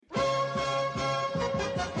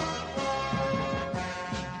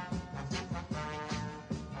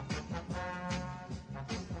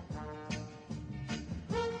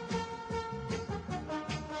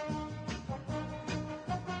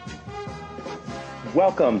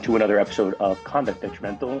Welcome to another episode of Conduct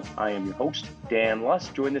Detrimental. I am your host, Dan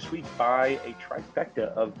Lust, joined this week by a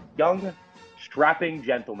trifecta of young, strapping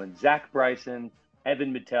gentlemen, Zach Bryson,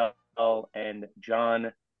 Evan Mattel, and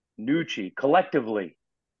John Nucci. Collectively,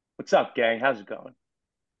 what's up, gang? How's it going?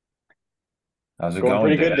 How's it Going going,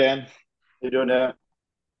 pretty good, Dan? Dan. You doing that?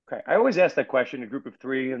 Okay, I always ask that question, a group of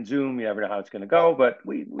three on Zoom. You never know how it's going to go, but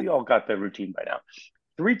we all got the routine by now.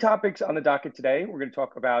 Three topics on the docket today. We're going to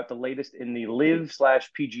talk about the latest in the LIV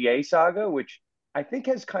slash PGA saga, which I think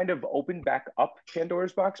has kind of opened back up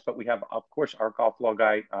Pandora's box, but we have, of course, our golf law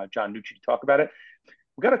guy, John Nucci, to talk about it.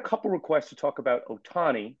 We got a couple requests to talk about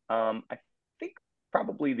Ohtani. I think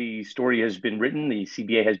probably the story has been written, the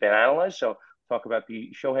CBA has been analyzed, so talk about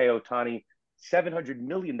the Shohei Ohtani $700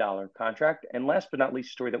 million contract. And last but not least,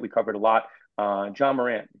 a story that we covered a lot, John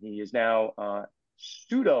Morant. He is now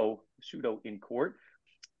pseudo in court.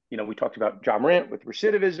 You know, we talked about John Morant with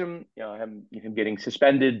recidivism, him getting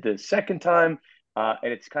suspended the second time.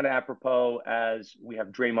 And it's kind of apropos as we have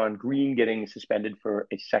Draymond Green getting suspended for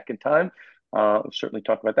a second time. We'll certainly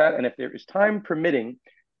talk about that. And if there is time permitting,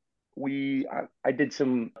 I did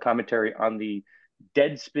some commentary on the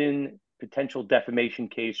Deadspin potential defamation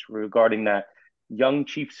case regarding that young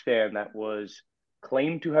Chiefs fan that was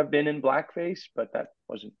claimed to have been in blackface, but that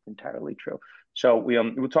wasn't entirely true. So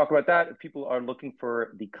we'll talk about that. If people are looking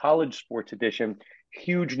for the college sports edition,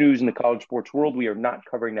 huge news in the college sports world. We are not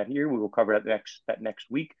covering that here. We will cover that next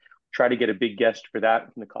week. Try to get a big guest for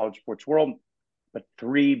that from the college sports world. But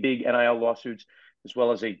three big NIL lawsuits, as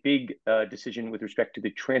well as a big decision with respect to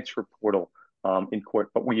the transfer portal in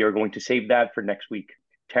court. But we are going to save that for next week.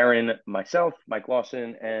 Taryn, myself, Mike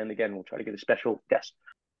Lawson, and again, we'll try to get a special guest.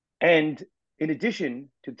 And in addition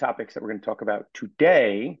to the topics that we're going to talk about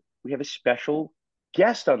today, we have a special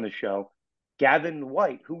guest on the show, Gavin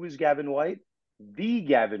White. Who is Gavin White? The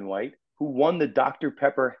Gavin White, who won the Dr.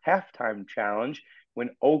 Pepper halftime challenge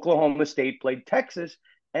when Oklahoma State played Texas.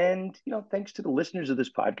 And, thanks to the listeners of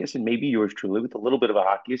this podcast, and maybe yours truly with a little bit of a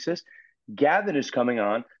hockey assist, Gavin is coming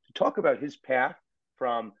on to talk about his path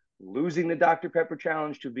from losing the Dr. Pepper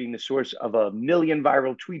challenge to being the source of 1 million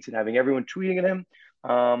viral tweets and having everyone tweeting at him,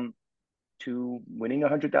 to winning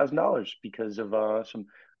 $100,000 because of some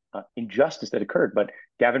injustice that occurred. But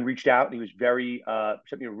Gavin reached out and he was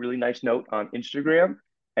sent me a really nice note on Instagram.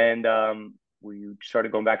 And we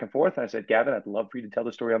started going back and forth. And I said, Gavin, I'd love for you to tell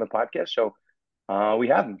the story on the podcast. So we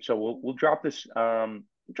have him. So we'll drop this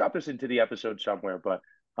into the episode somewhere. But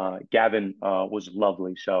Gavin was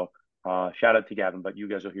lovely. So shout out to Gavin. But you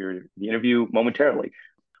guys will hear the interview momentarily.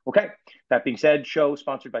 Okay. That being said, show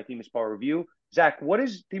sponsored by Themis Bar Review. Zach, what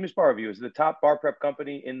is Themis Bar Review? Is it the top bar prep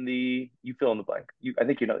company in you fill in the blank? I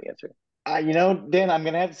think you know the answer. Dan, I'm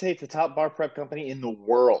going to have to say it's the top bar prep company in the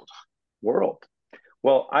world. World.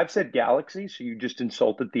 Well, I've said galaxy, so you just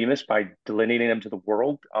insulted Themis by delineating them to the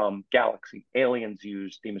world. Galaxy. Aliens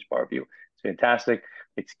use Themis Bar Review. It's fantastic.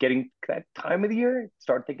 It's getting that time of the year.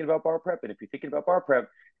 Start thinking about bar prep. And if you're thinking about bar prep,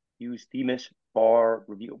 use Themis Bar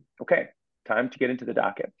Review. Okay, time to get into the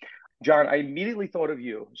docket. John, I immediately thought of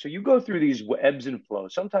you. So you go through these ebbs and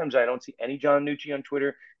flows. Sometimes I don't see any John Nucci on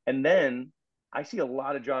Twitter, and then I see a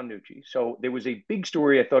lot of John Nucci. So there was a big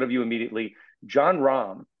story. I thought of you immediately. John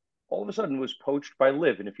Rahm, all of a sudden, was poached by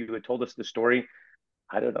LIV. And if you had told us the story,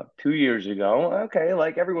 I don't know, 2 years ago, okay,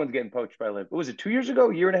 like everyone's getting poached by LIV. Was it 2 years ago,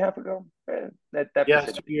 a year and a half ago?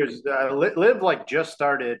 Yes, 2 years. LIV just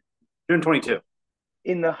started June 22.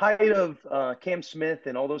 In the height of Cam Smith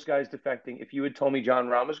and all those guys defecting, if you had told me John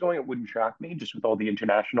Rahm was going, it wouldn't shock me, just with all the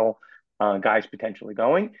international guys potentially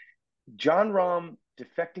going. John Rahm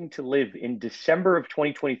defecting to LIV in December of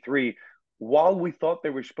 2023, while we thought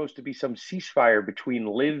there was supposed to be some ceasefire between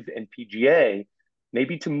LIV and PGA,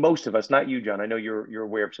 maybe to most of us, not you, John. I know you're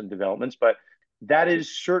aware of some developments, but that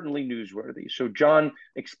is certainly newsworthy. So, John,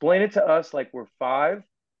 explain it to us like we're five.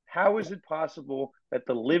 How is it possible that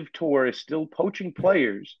the LIV Tour is still poaching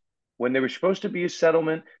players when there was supposed to be a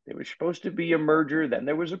settlement, there was supposed to be a merger, then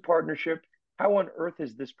there was a partnership? How on earth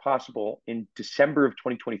is this possible in December of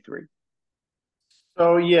 2023?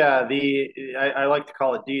 So yeah, I like to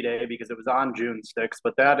call it D-Day because it was on June 6th,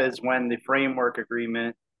 but that is when the framework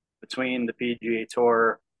agreement between the PGA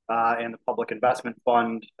Tour and the Public Investment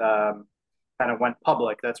Fund kind of went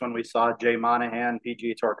public. That's when we saw Jay Monahan,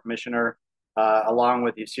 PGA Tour Commissioner, along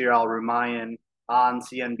with Yasir Al-Rumayyan on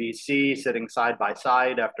CNBC, sitting side by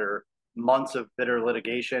side after months of bitter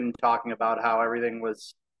litigation, talking about how everything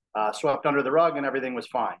was swept under the rug and everything was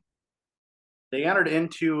fine. They entered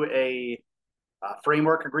into a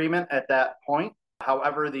framework agreement at that point.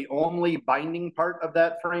 However, the only binding part of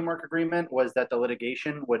that framework agreement was that the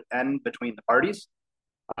litigation would end between the parties.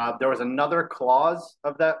 There was another clause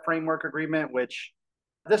of that framework agreement, which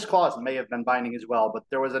this clause may have been binding as well, but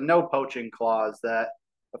there was a no poaching clause that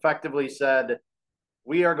effectively said,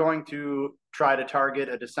 we are going to try to target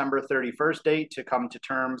a December 31st date to come to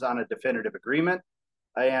terms on a definitive agreement.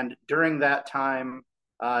 And during that time,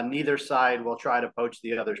 neither side will try to poach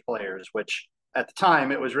the other's players, which at the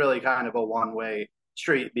time it was really kind of a one-way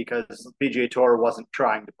street because the PGA Tour wasn't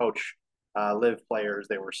trying to poach LIV players.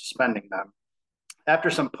 They were suspending them. After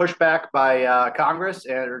some pushback by Congress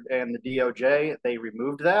and the DOJ, they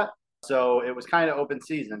removed that. So it was kind of open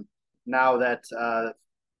season. Now that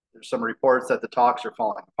there's some reports that the talks are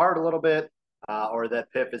falling apart a little bit, or that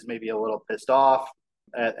PIF is maybe a little pissed off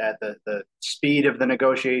at the speed of the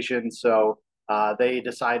negotiations. So they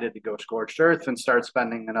decided to go scorched earth and start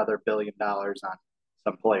spending another $1 billion on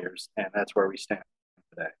some players. And that's where we stand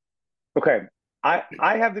today. Okay.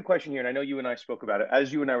 I have the question here, and I know you and I spoke about it.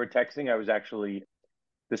 As you and I were texting,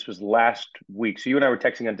 this was last week. So you and I were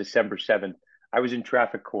texting on December 7th. I was in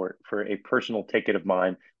traffic court for a personal ticket of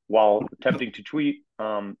mine while attempting to tweet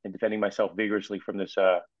and defending myself vigorously from this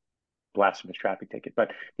blasphemous traffic ticket,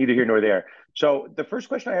 but neither here nor there. So the first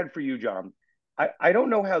question I had for you, John, I don't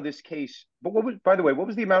know how this case, but by the way, what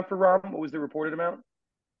was the amount for Rahm? What was the reported amount?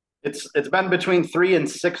 It's been between 300 and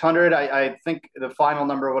 600. I think the final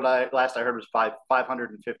number last I heard was $550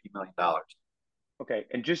 million. Okay,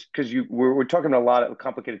 and just because we're talking about a lot of a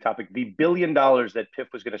complicated topic, the $1 billion that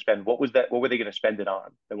PIF was going to spend, what was that? What were they going to spend it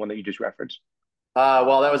on? The one that you just referenced.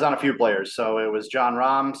 Well, that was on a few players. So it was Jon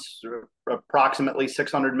Rahm's approximately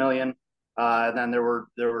 600 million. And then there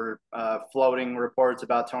were floating reports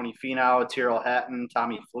about Tony Finau, Tyrrell Hatton,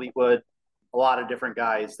 Tommy Fleetwood, a lot of different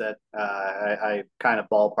guys that I kind of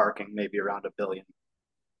ballparking maybe around $1 billion.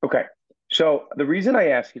 Okay, so the reason I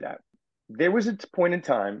ask you that, there was a point in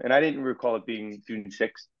time, and I didn't recall it being June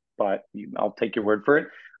 6th, but I'll take your word for it,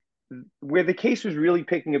 where the case was really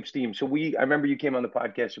picking up steam. So I remember you came on the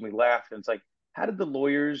podcast and we laughed, and it's like, how did the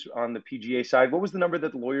lawyers on the PGA side, what was the number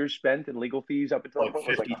that the lawyers spent in legal fees up until like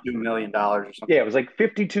 $52 million or something? Yeah, it was like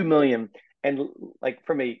 52 million. And like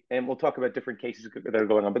and we'll talk about different cases that are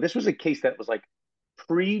going on, but this was a case that was like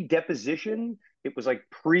pre-deposition. It was like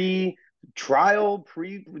pre-trial,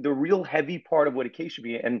 the real heavy part of what a case should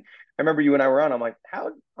be. And I remember you and I were on, I'm like,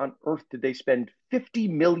 how on earth did they spend $50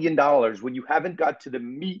 million when you haven't got to the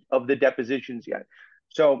meat of the depositions yet?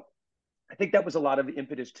 So I think that was a lot of the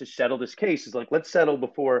impetus to settle this case, is like, let's settle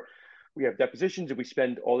before we have depositions and we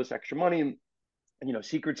spend all this extra money. And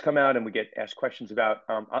secrets come out and we get asked questions about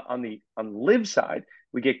on the LIV side,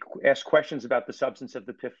 we get asked questions about the substance of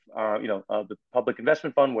the PIF, the public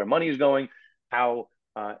investment fund, where money is going, how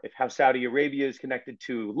Saudi Arabia is connected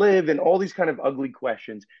to LIV, and all these kind of ugly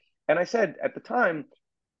questions. And I said at the time,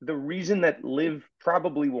 the reason that LIV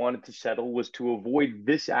probably wanted to settle was to avoid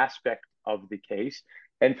this aspect of the case.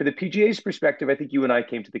 And for the PGA's perspective, I think you and I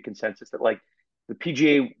came to the consensus that, like, the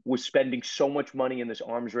PGA was spending so much money in this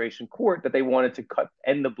arms race in court that they wanted to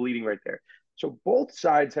end the bleeding right there. So both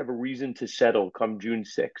sides have a reason to settle come June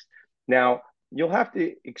 6th. Now, you'll have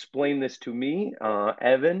to explain this to me,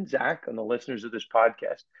 Evan, Zach, and the listeners of this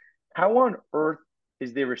podcast. How on earth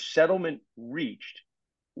is there a settlement reached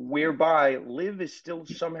whereby LIV is still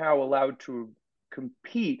somehow allowed to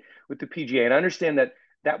compete with the PGA? And I understand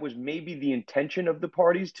that was maybe the intention of the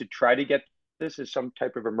parties, to try to get this as some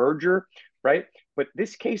type of a merger, right? But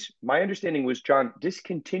this case, my understanding was, John,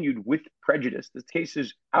 discontinued with prejudice. This case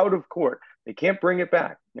is out of court. They can't bring it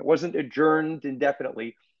back. It wasn't adjourned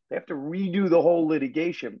indefinitely. They have to redo the whole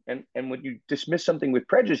litigation. And when you dismiss something with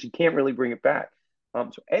prejudice, you can't really bring it back.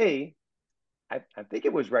 So A, I think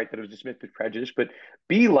it was right that it was dismissed with prejudice, but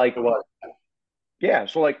B, like, yeah,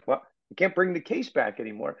 so like, well, you can't bring the case back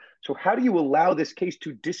anymore. So how do you allow this case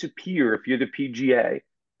to disappear if you're the PGA,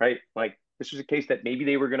 right? Like, this was a case that maybe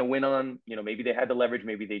they were going to win on, maybe they had the leverage,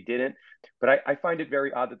 maybe they didn't. But I find it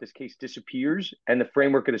very odd that this case disappears and the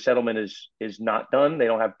framework of the settlement is not done. They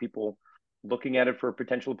don't have people looking at it for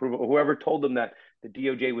potential approval. Whoever told them that the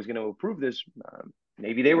DOJ was going to approve this,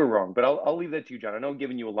 maybe they were wrong. But I'll leave that to you, John. I know I'm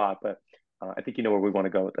giving you a lot, but I think you know where we want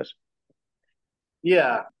to go with this.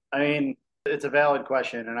 Yeah, I mean, it's a valid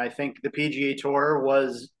question. And I think the PGA Tour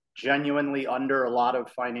was genuinely under a lot of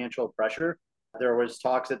financial pressure. There was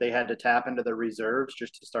talks that they had to tap into the reserves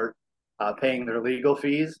just to start paying their legal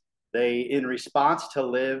fees. In response to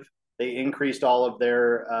LIV, they increased all of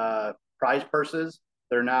their prize purses.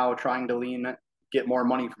 They're now trying to get more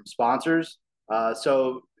money from sponsors.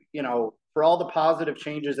 So, for all the positive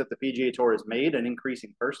changes that the PGA Tour has made and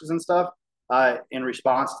increasing purses and stuff in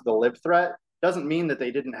response to the LIV threat, doesn't mean that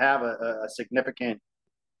they didn't have a significant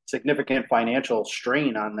financial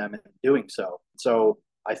strain on them in doing so. So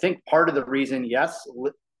I think part of the reason, yes,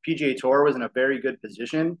 PGA Tour was in a very good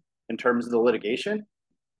position in terms of the litigation.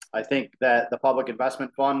 I think that the Public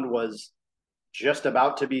Investment Fund was just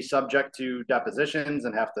about to be subject to depositions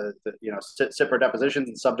and have to sit for depositions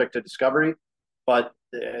and subject to discovery. But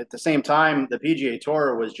at the same time, the PGA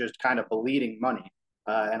Tour was just kind of bleeding money.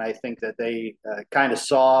 And I think that they kind of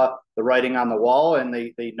saw the writing on the wall, and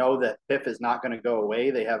they know that PIF is not going to go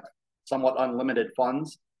away. They have somewhat unlimited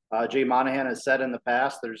funds. Jay Monahan has said in the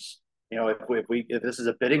past, there's, if this is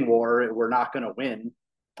a bidding war, we're not going to win.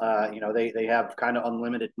 They have kind of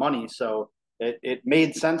unlimited money. So it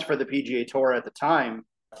made sense for the PGA Tour at the time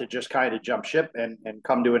to just kind of jump ship and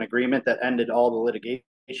come to an agreement that ended all the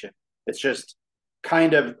litigation. It's just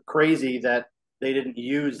kind of crazy that they didn't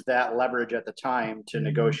use that leverage at the time to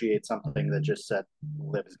negotiate something that just said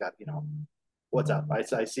LIV has got, what's up?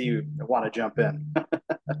 I see you want to jump in.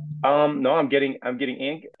 No, I'm getting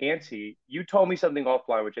antsy. You told me something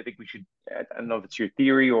offline, which I think we should. I don't know if it's your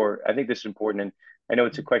theory or I think this is important, and I know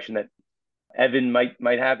it's a question that Evan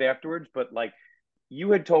might have afterwards. But like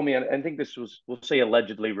you had told me, and I think this was, we'll say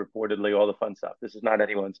allegedly, reportedly, all the fun stuff. This is not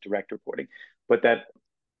anyone's direct reporting, but that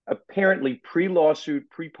apparently pre-lawsuit,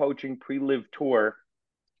 pre-poaching, pre-live tour,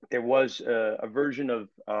 there was a version of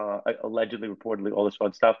allegedly, reportedly, all this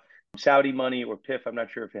fun stuff. Saudi money or PIF, I'm not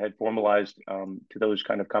sure if it had formalized to those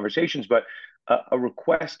kind of conversations, but a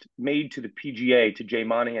request made to the PGA, to Jay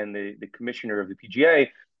Monahan, the commissioner of the PGA,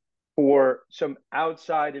 for some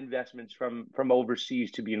outside investments from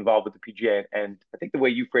overseas to be involved with the PGA. And I think the way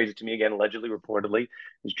you phrase it to me, again, allegedly, reportedly,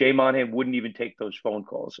 is Jay Monahan wouldn't even take those phone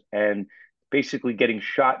calls. And basically getting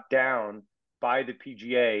shot down by the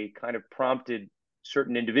PGA kind of prompted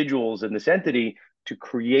certain individuals in this entity to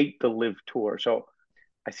create the LIV Tour. So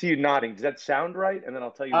I see you nodding. Does that sound right? And then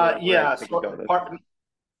I'll tell you where Yeah. I think it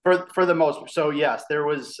goes. For the most, so yes, there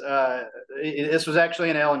was. This was actually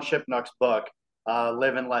in Alan Shipnuck's book,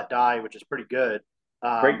 "Live and Let Die," which is pretty good.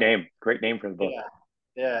 Great name for the book. Yeah,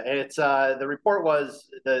 yeah. It's the report was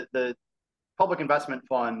the Public Investment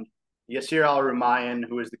Fund. Yasir Al Rumayyan,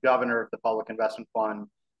 who is the governor of the Public Investment Fund,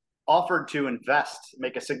 offered to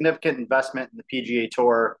make a significant investment in the PGA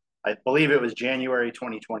Tour. I believe it was January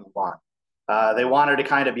 2021. They wanted to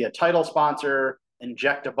kind of be a title sponsor,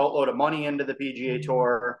 inject a boatload of money into the PGA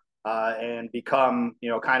Tour, and become,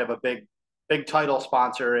 kind of a big title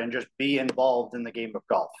sponsor and just be involved in the game of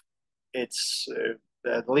golf. It's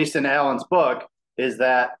at least in Alan's book is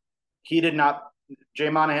that Jay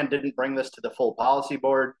Monahan didn't bring this to the full policy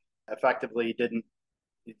board. Effectively,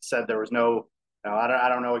 he said there was no. I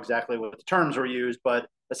don't know exactly what the terms were used, but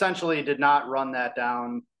essentially did not run that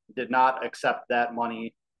down, did not accept that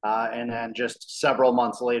money. And then just several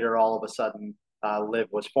months later, all of a sudden, LIV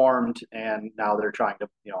was formed, and now they're trying to,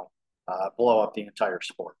 blow up the entire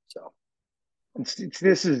sport. So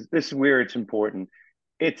this is where it's important.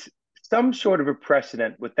 It's some sort of a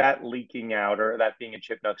precedent with that leaking out or that being in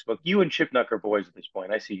Chipnuck's book. You and Chipnuck are boys at this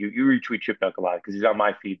point. I see you. You retweet Chipnuck a lot because he's on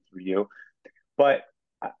my feed through you. But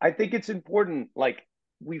I think it's important. Like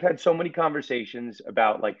we've had so many conversations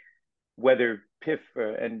about like whether PIF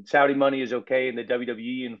and Saudi money is okay in the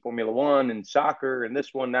WWE and Formula One and soccer and this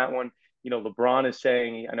one, that one. LeBron is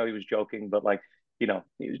saying, I know he was joking, but like, he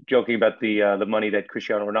was joking about the money that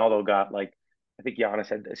Cristiano Ronaldo got. Like, I think Giannis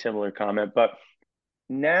had a similar comment. But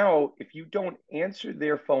now, if you don't answer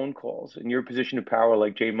their phone calls in your position of power,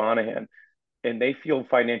 like Jay Monahan, and they feel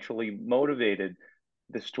financially motivated,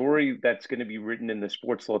 the story that's going to be written in the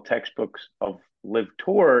sports law textbooks of LIV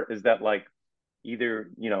Tour is that like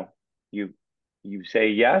either you say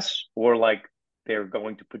yes or like they're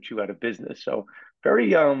going to put you out of business. So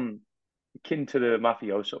very akin to the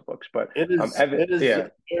mafioso books. But Evan, yeah.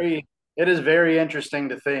 It is very interesting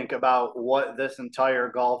to think about what this entire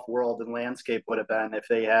golf world and landscape would have been if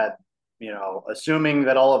they had, assuming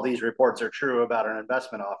that all of these reports are true about an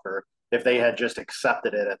investment offer, if they had just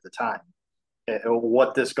accepted it at the time,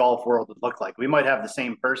 what this golf world would look like. We might have the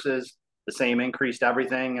same purses, the same increased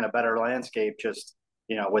everything, and a better landscape, just,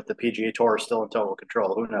 with the PGA Tour still in total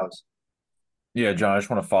control. Who knows? Yeah, John, I just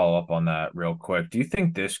want to follow up on that real quick. Do you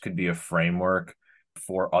think this could be a framework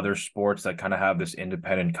for other sports that kind of have this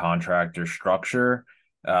independent contractor structure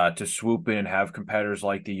to swoop in and have competitors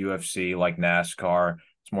like the UFC, like NASCAR?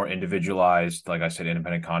 It's more individualized. Like I said,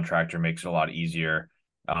 independent contractor makes it a lot easier.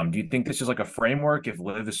 Do you think this is like a framework? If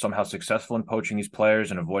LIV is somehow successful in poaching these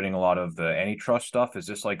players and avoiding a lot of the antitrust stuff, is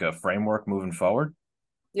this like a framework moving forward?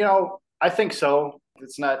 I think so.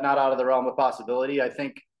 It's not out of the realm of possibility. I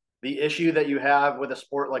think the issue that you have with a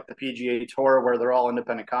sport like the PGA Tour, where they're all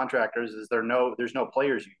independent contractors, is there's no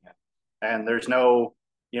players union, and there's no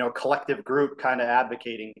collective group kind of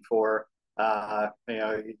advocating for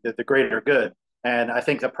the greater good. And I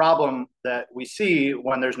think the problem that we see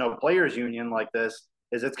when there's no players union like this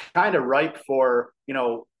is it's kind of ripe for,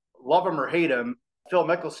 love him or hate him. Phil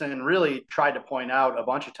Mickelson really tried to point out a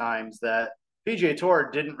bunch of times that PGA Tour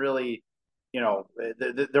didn't really,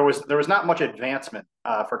 there was not much advancement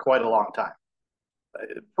for quite a long time.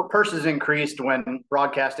 Purses increased when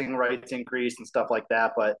broadcasting rights increased and stuff like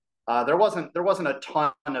that, but there wasn't a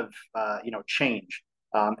ton of change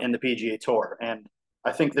in the PGA Tour, and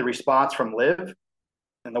I think the response from LIV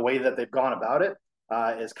and the way that they've gone about it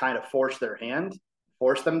is kind of forced them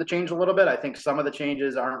to change a little bit. I think some of the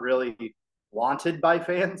changes aren't really wanted by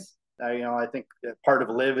fans. I think part of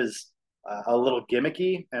LIV is a little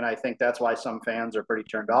gimmicky, and I think that's why some fans are pretty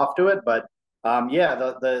turned off to it. But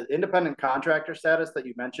the independent contractor status that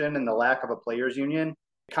you mentioned and the lack of a players union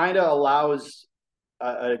kind of allows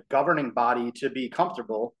a governing body to be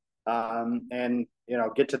comfortable and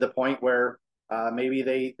get to the point where maybe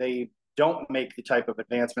they don't make the type of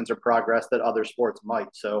advancements or progress that other sports might.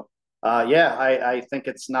 So I think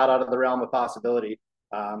it's not out of the realm of possibility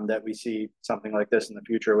that we see something like this in the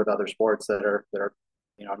future with other sports that are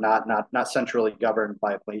not centrally governed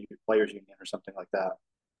by a players union or something like that.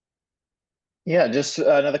 Yeah, just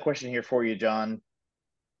another question here for you, John.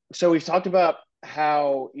 So we've talked about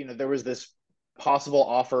how there was this possible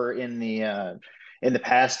offer in the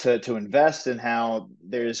past to invest, and how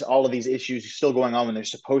there's all of these issues still going on when they're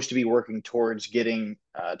supposed to be working towards getting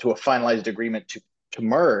to a finalized agreement to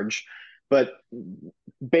merge. But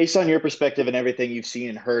based on your perspective and everything you've seen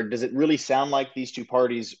and heard, does it really sound like these two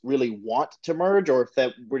parties really want to merge, or if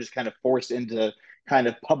that we're just kind of forced into kind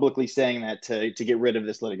of publicly saying that to get rid of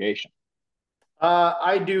this litigation?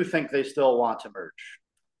 I do think they still want to merge.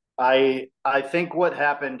 I think what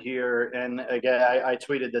happened here, and again, I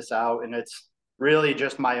tweeted this out, and it's really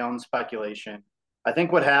just my own speculation. I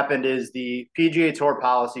think what happened is the PGA Tour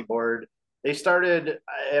Policy Board, they started,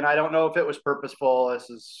 and I don't know if it was purposeful. This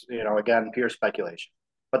is, again, pure speculation.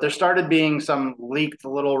 But there started being some leaked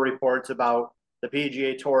little reports about the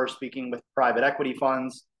PGA Tour speaking with private equity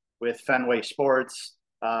funds, with Fenway Sports,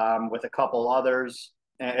 with a couple others,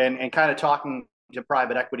 and kind of talking to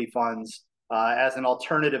private equity funds as an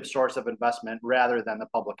alternative source of investment rather than the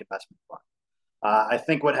public investment fund. I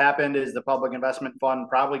think what happened is the public investment fund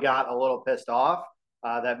probably got a little pissed off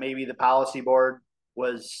that maybe the policy board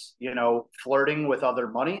was, flirting with other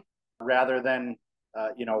money rather than,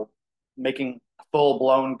 making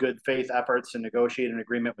full-blown good faith efforts to negotiate an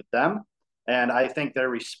agreement with them. And I think their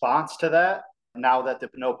response to that, now that the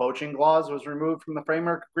no poaching clause was removed from the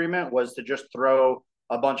framework agreement, was to just throw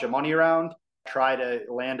a bunch of money around, try to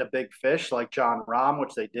land a big fish like Jon Rahm,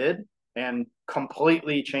 which they did, and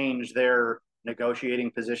completely change their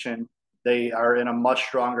negotiating position. They are in a much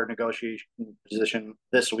stronger negotiation position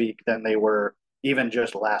this week than they were even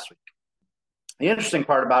just last week. The interesting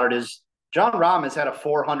part about it is Jon Rahm has had a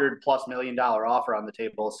 $400+ million offer on the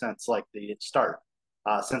table since like the start,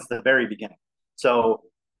 since the very beginning. So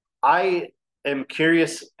I am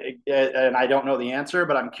curious, and I don't know the answer,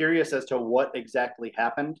 but I'm curious as to what exactly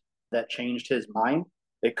happened that changed his mind.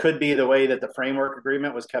 It could be the way that the framework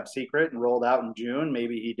agreement was kept secret and rolled out in June.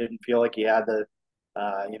 Maybe he didn't feel like he had to,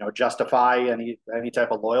 justify any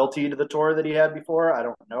type of loyalty to the tour that he had before. I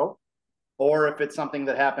don't know. Or if it's something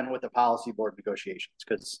that happened with the policy board negotiations,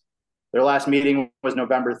 because their last meeting was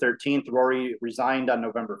November 13th. Rory resigned on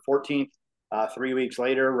November 14th. 3 weeks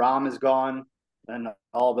later, Rahm is gone. And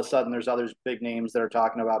all of a sudden, there's other big names that are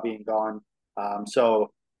talking about being gone.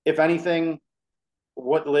 So if anything,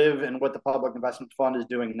 what LIV and what the Public Investment Fund is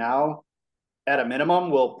doing now, at a minimum,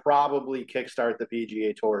 will probably kickstart the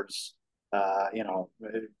PGA Tours.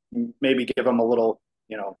 Maybe give them a little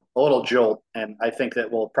jolt, and I think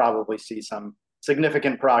that we'll probably see some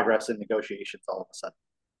significant progress in negotiations all of a sudden.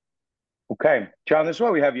 Okay, John, this is why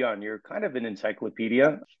we have you on. You're kind of an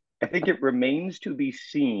encyclopedia. I think it remains to be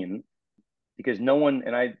seen, because no one,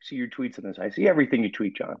 and I see your tweets on this, I see everything you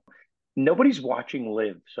tweet, John. Nobody's watching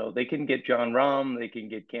LIV, so they can get Jon Rahm, they can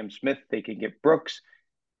get Cam Smith, they can get Brooks.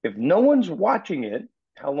 If no one's watching it,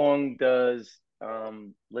 how long does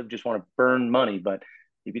LIV just want to burn money? But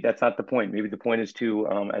maybe that's not the point. Maybe the point is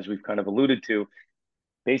to, as we've kind of alluded to,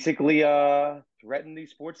 basically threaten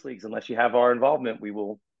these sports leagues. Unless you have our involvement, we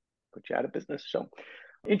will put you out of business. So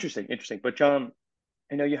interesting. But John,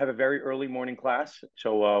 I know you have a very early morning class,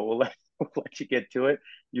 so we'll let you get to it.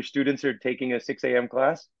 Your students are taking a 6 a.m.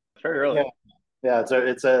 class. It's very early. Yeah.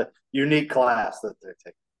 It's a unique class that they're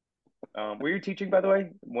taking. Were you teaching, by the way?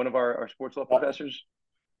 One of our sports law professors?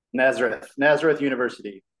 Nazareth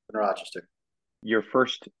University in Rochester. your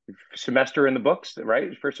first semester in the books, right?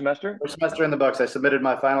 First semester? First semester in the books. I submitted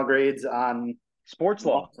my final grades on Sports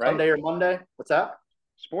law, right? Sunday or Monday. What's that?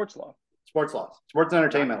 Sports law. Sports law. Sports and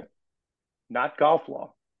entertainment. Not golf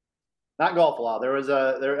law. Not golf law.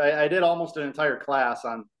 I did almost an entire class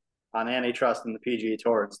on antitrust and the PGA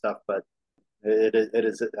Tour and stuff, but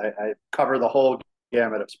I cover the whole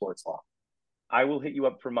gamut of sports law. I will hit you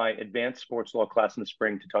up for my advanced sports law class in the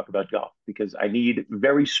spring to talk about golf because I need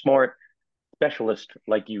very smart specialist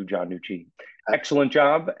like you, John Nucci. Excellent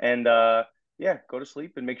job. And yeah, go to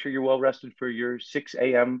sleep and make sure you're well rested for your 6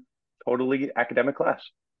 a.m. totally academic class.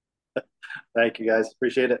 Thank you, guys.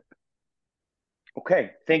 Appreciate it.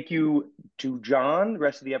 Okay. Thank you to John. The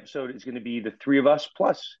rest of the episode is going to be the three of us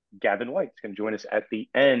plus Gavin White. Is going to join us at the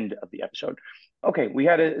end of the episode. Okay. We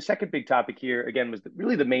had a second big topic here. Again, was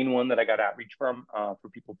really the main one that I got outreach from for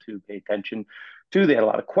people to pay attention to. They had a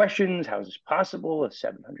lot of questions. How is this possible? A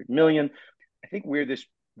 700 million. I think where the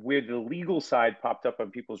legal side popped up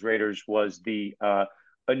on people's radars was the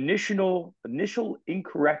initial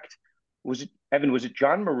incorrect. Was it Evan? Was it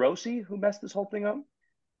John Morosi who messed this whole thing up?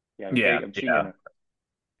 Yeah, I'm seeing it.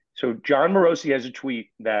 So John Morosi has a tweet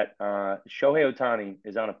that Shohei Ohtani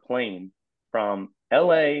is on a plane from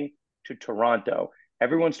LA to Toronto.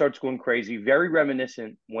 Everyone starts going crazy, very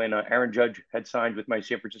reminiscent when Aaron Judge had signed with my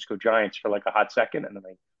San Francisco Giants for like a hot second, and then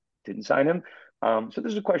they didn't sign him. So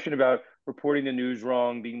there's a question about reporting the news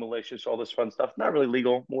wrong, being malicious, all this fun stuff. Not really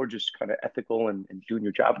legal, more just kind of ethical and doing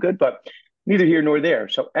your job good, but neither here nor there.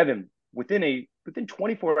 So Evan, within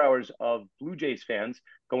 24 hours of Blue Jays fans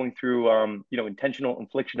going through intentional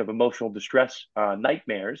infliction of emotional distress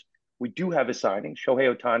nightmares, we do have a signing.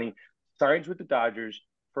 Shohei Ohtani signs with the Dodgers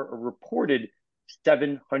for a reported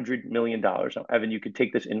 $700 million. Now, Evan, you could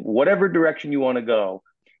take this in whatever direction you want to go.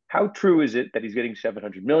 How true is it that he's getting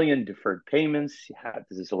 700 million deferred payments?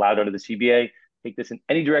 Is this allowed under the CBA? Take this in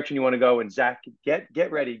any direction you want to go. And Zach,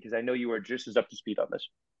 get ready because I know you are just as up to speed on this.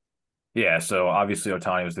 Yeah, so obviously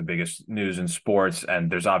Ohtani was the biggest news in sports,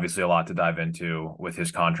 and there's obviously a lot to dive into with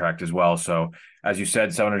his contract as well. So, as you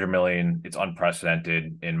said, 700 million, it's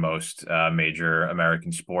unprecedented in most major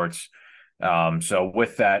American sports. So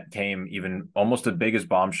with that came even almost the biggest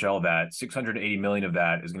bombshell that 680 million of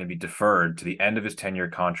that is going to be deferred to the end of his 10-year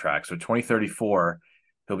contract. So 2034,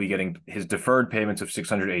 he'll be getting his deferred payments of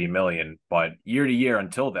 680 million, but year to year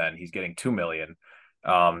until then, he's getting 2 million.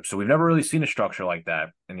 So we've never really seen a structure like that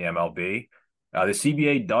in the MLB. The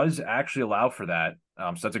CBA does actually allow for that.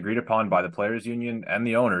 So that's agreed upon by the players union and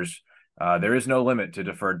the owners. There is no limit to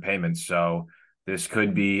deferred payments. So this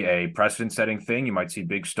could be a precedent-setting thing. You might see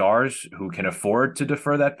big stars who can afford to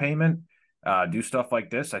defer that payment do stuff like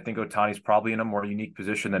this. I think Ohtani's probably in a more unique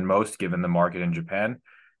position than most, given the market in Japan.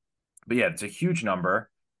 But yeah, it's a huge number.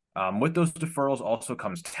 With those deferrals also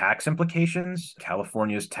comes tax implications.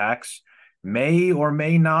 California's tax may or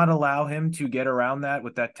may not allow him to get around that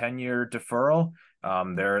with that 10-year deferral.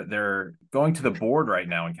 They're going to the board right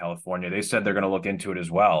now in California. They said they're going to look into it as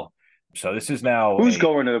well. So this is now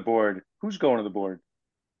going to the board? Who's going to the board?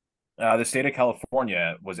 The state of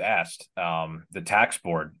California was asked. The tax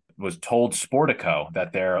board was told Sportico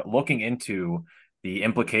that they're looking into the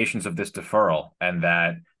implications of this deferral and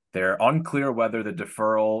that they're unclear whether the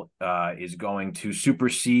deferral is going to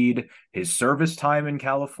supersede his service time in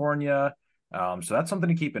California. So that's something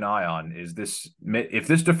to keep an eye on. If this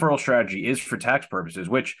deferral strategy is for tax purposes,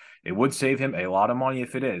 which it would save him a lot of money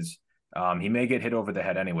if it is, he may get hit over the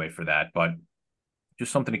head anyway for that, but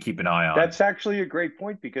just something to keep an eye on. That's actually a great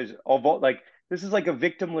point because this is like a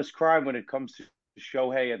victimless crime when it comes to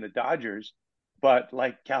Shohei and the Dodgers, but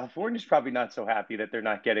like California's probably not so happy that they're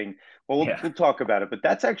not getting. Well, we'll talk about it, but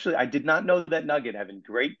that's actually I did not know that nugget. Evan,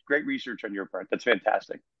 great research on your part. That's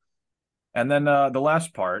fantastic. And then the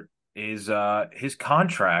last part is his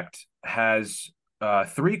contract has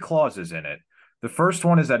 3 clauses in it. The first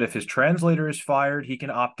one is that if his translator is fired, he can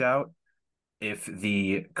opt out. If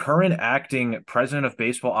the current acting president of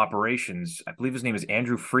baseball operations, I believe his name is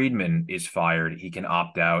Andrew Friedman, is fired, he can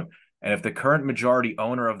opt out. And if the current majority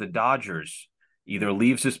owner of the Dodgers either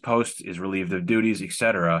leaves his post, is relieved of duties,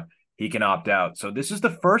 etc., he can opt out. So this is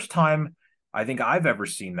the first time I think I've ever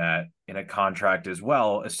seen that in a contract as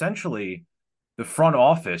well. Essentially, the front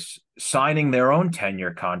office signing their own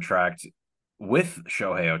 10-year contract with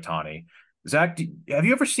Shohei Ohtani. Zach, have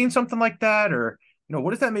you ever seen something like that? Or,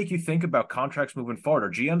 what does that make you think about contracts moving forward? Are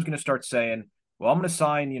GM's going to start saying, well, I'm going to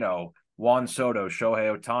sign, Juan Soto,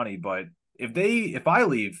 Shohei Ohtani, but if I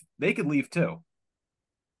leave, they could leave too.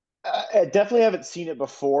 I definitely haven't seen it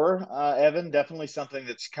before, Evan. Definitely something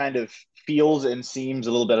that's kind of feels and seems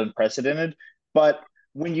a little bit unprecedented. But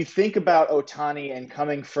when you think about Ohtani and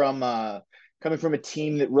coming from coming from a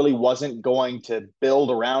team that really wasn't going to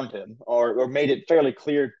build around him, or made it fairly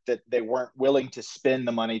clear that they weren't willing to spend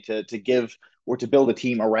the money to give or to build a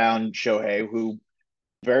team around Shohei, who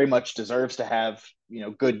very much deserves to have,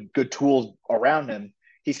 good tools around him.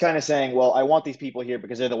 He's kind of saying, well, I want these people here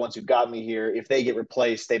because they're the ones who got me here. If they get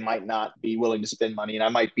replaced, they might not be willing to spend money, and I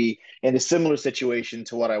might be in a similar situation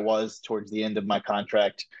to what I was towards the end of my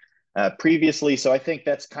contract previously. So I think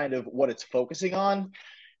that's kind of what it's focusing on.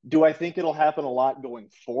 Do I think it'll happen a lot going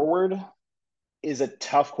forward? Is a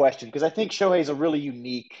tough question, because I think Shohei is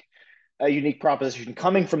a unique proposition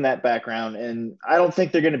coming from that background, and I don't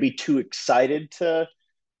think they're going to be too excited to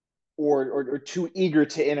or too eager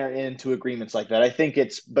to enter into agreements like that. I think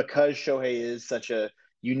it's because Shohei is such a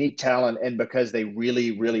unique talent, and because they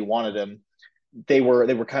really, really wanted him, they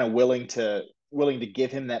were kind of willing to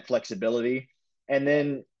give him that flexibility. And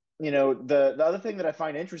then, the other thing that I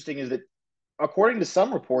find interesting is that, according to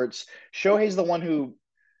some reports, Shohei's the one who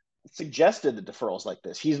suggested the deferrals like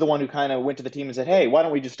this. He's the one who kind of went to the team and said, "Hey, why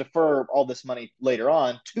don't we just defer all this money later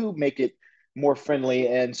on to make it more friendly,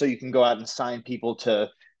 and so you can go out and sign people to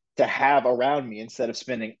have around me instead of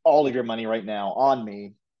spending all of your money right now on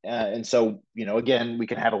me." And so, again, we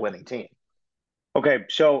can have a winning team. Okay,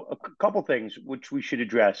 so a couple things which we should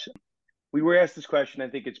address. We were asked this question. I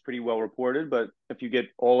think it's pretty well reported, but if you get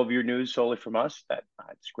all of your news solely from us,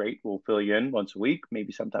 that's great. We'll fill you in once a week,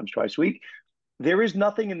 maybe sometimes twice a week. There is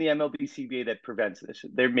nothing in the MLB CBA that prevents this.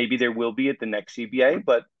 Maybe there will be at the next CBA,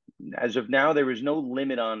 but as of now, there is no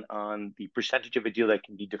limit on the percentage of a deal that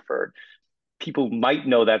can be deferred. People might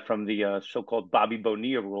know that from the so-called Bobby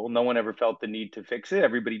Bonilla rule. No one ever felt the need to fix it.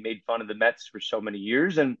 Everybody made fun of the Mets for so many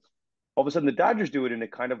years, and all of a sudden the Dodgers do it, and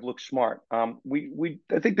it kind of looks smart. I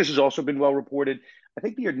think this has also been well reported. I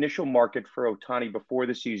think the initial market for Ohtani before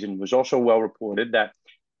the season was also well reported, that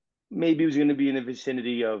maybe it was going to be in the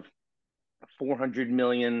vicinity of 400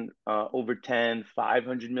 million over 10,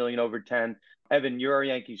 500 million over 10. Evan, you're a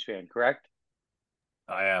Yankees fan, correct?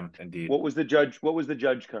 I am indeed. What was the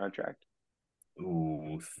Judge contract? Ooh,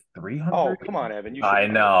 Oh, 300. come on, Evan. You should I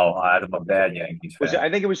know. know. I'm a bad Yankees Was it? fan. I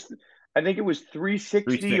think it was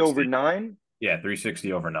 360 over 360. 9. Yeah,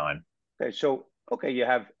 360 over 9. Okay, so you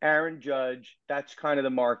have Aaron Judge. That's kind of the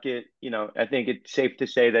market. I think it's safe to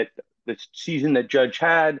say that the season that Judge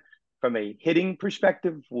had, from a hitting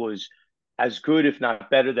perspective, was as good, if not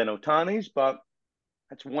better, than Ohtani's, but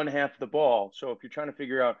that's one half of the ball. So if you're trying to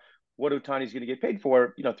figure out what Ohtani's going to get paid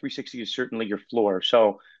for, 360 is certainly your floor.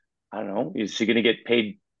 So I don't know, is he going to get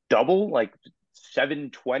paid double, like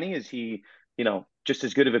 720? Is he, just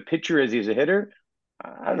as good of a pitcher as he is a hitter?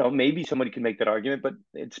 I don't know. Maybe somebody can make that argument, but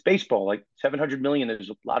it's baseball. Like 700 million is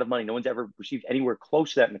a lot of money. No one's ever received anywhere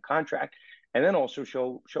close to that in the contract. And then also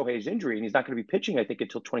Shohei's injury, and he's not going to be pitching, I think,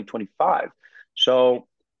 until 2025. So,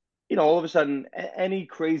 all of a sudden, any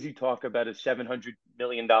crazy talk about a $700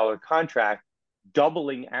 million contract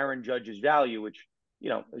doubling Aaron Judge's value, which,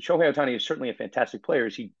 Shohei Ohtani is certainly a fantastic player.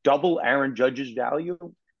 Is he double Aaron Judge's value?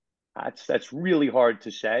 That's really hard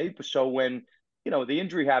to say. So when, the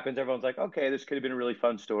injury happens, everyone's like, okay, this could have been a really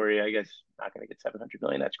fun story. I guess not going to get 700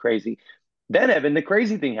 million. That's crazy. Then, Evan, the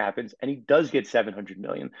crazy thing happens, and he does get 700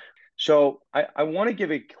 million. So I want to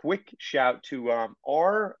give a quick shout to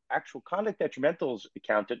our actual conduct detrimentals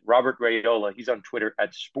accountant, Robert Rayola. He's on Twitter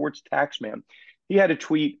at Sports Taxman. He had a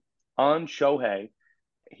tweet on Shohei.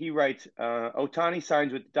 He writes, Ohtani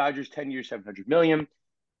signs with the Dodgers 10 years, 700 million.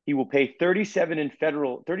 He will pay 37%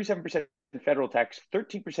 in federal tax,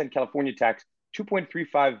 13% California tax,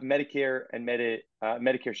 2.35 Medicare and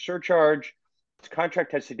Medicare surcharge. His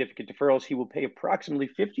contract has significant deferrals. He will pay approximately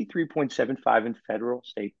 53.75 in federal,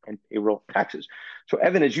 state, and payroll taxes. So,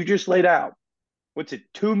 Evan, as you just laid out, what's it,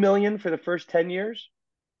 $2 million for the first 10 years?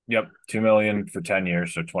 Yep, 2 million for 10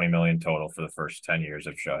 years, so 20 million total for the first 10 years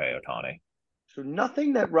of Shohei Ohtani. So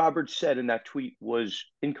nothing that Robert said in that tweet was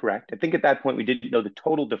incorrect. I think at that point we didn't know the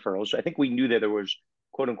total deferrals. So I think we knew that there was,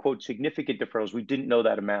 quote unquote, significant deferrals. We didn't know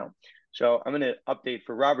that amount. So I'm going to update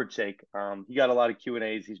for Robert's sake. He got a lot of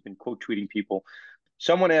Q&As. He's been quote tweeting people.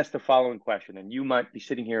 Someone asked the following question, and you might be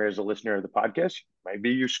sitting here as a listener of the podcast. Maybe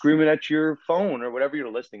you're screaming at your phone or whatever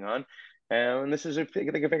you're listening on. And this is a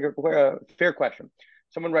fair question.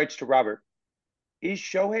 Someone writes to Robert, is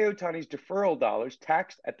Shohei Ohtani's deferral dollars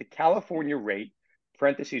taxed at the California rate,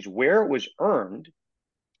 parentheses, where it was earned,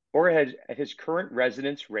 or at his current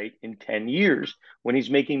residence rate in 10 years when he's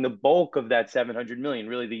making the bulk of that 700 million,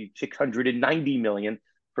 really the 690 million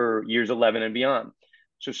for years 11 and beyond?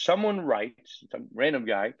 So someone writes, some random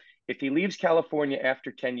guy, if he leaves California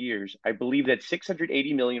after 10 years, I believe that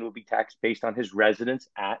 680 million will be taxed based on his residence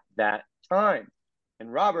at that time.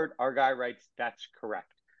 And Robert, our guy, writes, that's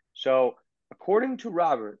correct. So According to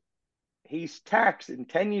Robert, he's taxed in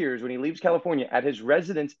 10 years when he leaves California at his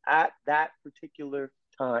residence at that particular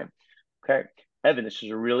time. Okay. Evan, this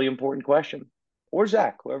is a really important question. Or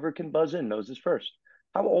Zach, whoever can buzz in knows this first.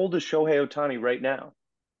 How old is Shohei Ohtani right now?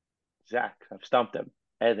 Zach, I've stumped him.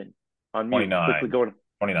 Evan, on mute. Quickly 29, going.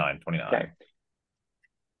 29, Okay. 29.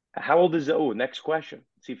 How old is, next question.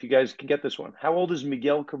 See if you guys can get this one. How old is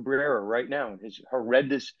Miguel Cabrera right now in his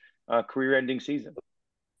horrendous career ending season?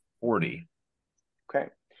 40. Okay.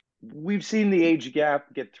 We've seen the age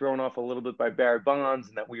gap get thrown off a little bit by Barry Bonds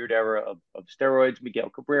and that weird era of steroids. Miguel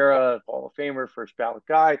Cabrera, Hall of Famer, first ballot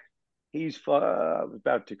guy. He's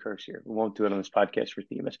about to curse here. We won't do it on this podcast for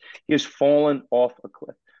Themis. He has fallen off a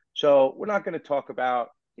cliff. So we're not going to talk about,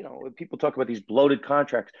 when people talk about these bloated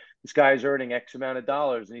contracts. This guy is earning X amount of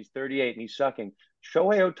dollars and he's 38 and he's sucking.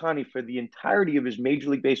 Shohei Ohtani, for the entirety of his Major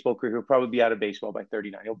League Baseball career, he'll probably be out of baseball by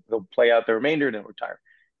 39. He'll play out the remainder and then retire.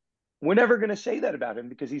 We're never going to say that about him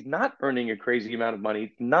because he's not earning a crazy amount of money.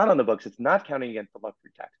 It's not on the books. It's not counting against the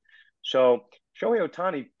luxury tax. So Shohei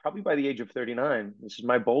Ohtani, probably by the age of 39, this is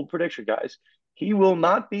my bold prediction, guys, he will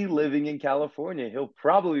not be living in California. He'll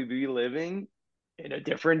probably be living in a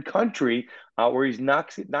different country where he's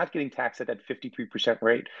not getting taxed at that 53%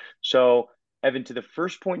 rate. So, Evan, to the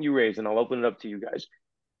first point you raised, and I'll open it up to you guys,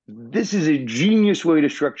 this is a genius way to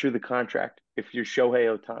structure the contract if you're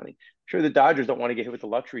Shohei Ohtani. Sure, the Dodgers don't want to get hit with the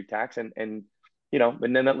luxury tax, and then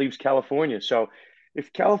that leaves California. So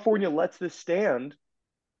if California lets this stand,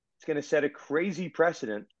 it's going to set a crazy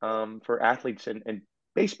precedent for athletes and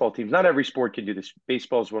baseball teams. Not every sport can do this.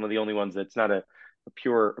 Baseball is one of the only ones that's not a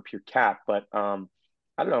pure cap. But I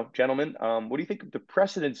don't know, gentlemen, what do you think of the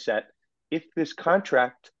precedent set if this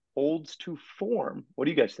contract holds to form? What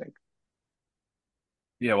do you guys think?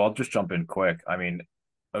 Yeah, well, I'll just jump in quick. I mean,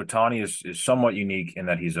 Ohtani is somewhat unique in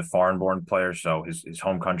that he's a foreign-born player, so his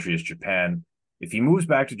home country is Japan. If he moves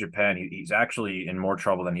back to Japan, he's actually in more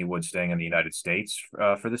trouble than he would staying in the United States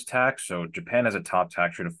for this tax. So Japan has a top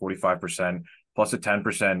tax rate of 45% plus a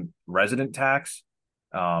 10% resident tax,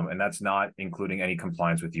 and that's not including any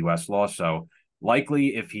compliance with U.S. law. So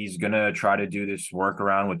likely, if he's going to try to do this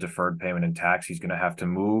workaround with deferred payment and tax, he's going to have to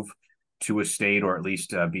move to a state or at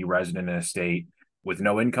least be resident in a state with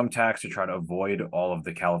no income tax to try to avoid all of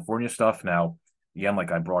the California stuff. Now, again,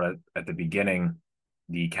 like I brought it at the beginning,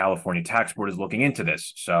 the California Tax Board is looking into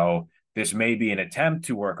this. So this may be an attempt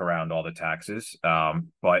to work around all the taxes,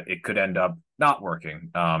 but it could end up not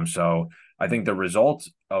working. So I think the result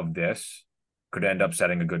of this could end up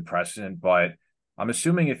setting a good precedent. But I'm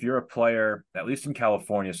assuming if you're a player, at least in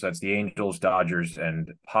California, so that's the Angels, Dodgers,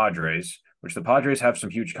 and Padres, which the Padres have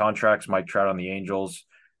some huge contracts, Mike Trout on the Angels,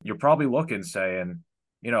 you're probably looking, saying,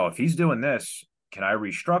 if he's doing this, can I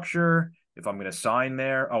restructure? If I'm going to sign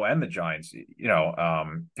there, and the Giants,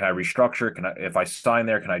 can I restructure? If I sign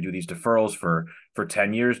there, can I do these deferrals for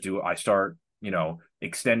 10 years? Do I start,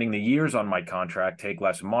 extending the years on my contract, take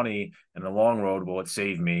less money, and in the long road, will it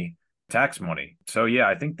save me tax money? So yeah,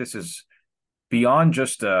 I think this is beyond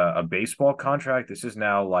just a baseball contract. This is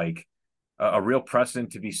now like a real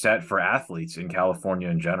precedent to be set for athletes in California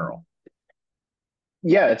in general.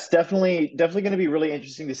 Yeah, it's definitely going to be really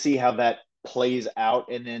interesting to see how that plays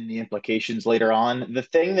out and then the implications later on. The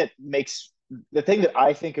thing that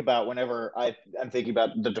I think about whenever I'm thinking about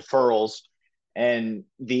the deferrals and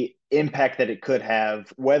the impact that it could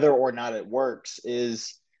have, whether or not it works,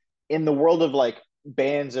 is in the world of like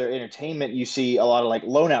bands or entertainment, you see a lot of like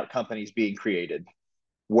loan out companies being created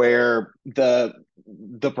where the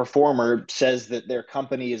performer says that their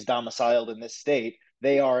company is domiciled in this state.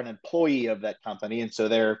 They are an employee of that company, and so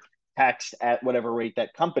they're taxed at whatever rate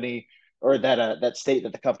that company or that state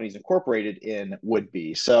that the company is incorporated in would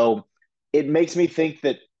be. So it makes me think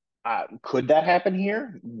that could that happen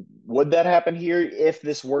here? Would that happen here if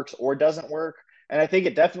this works or doesn't work? And I think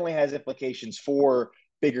it definitely has implications for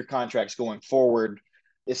bigger contracts going forward,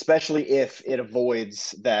 especially if it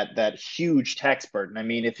avoids that huge tax burden. I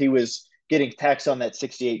mean, if he was getting taxed on that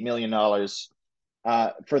 $68 million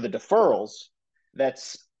for the deferrals,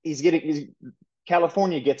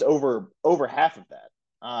 California gets over half of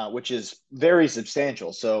that, which is very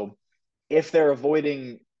substantial. So if they're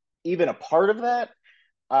avoiding even a part of that,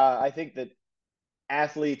 I think that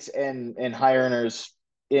athletes and high earners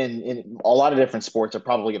in a lot of different sports are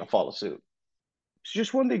probably going to follow suit. So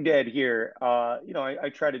just one thing to add here. I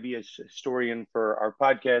try to be a historian for our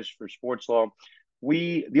podcast for sports law.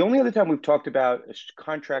 The only other time we've talked about a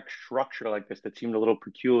contract structure like this that seemed a little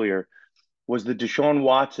peculiar was the Deshaun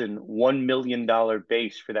Watson $1 million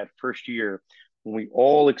base for that first year when we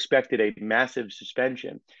all expected a massive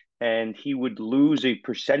suspension. and he would lose a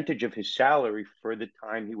percentage of his salary for the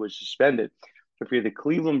time he was suspended. So if you're the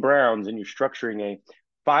Cleveland Browns and you're structuring a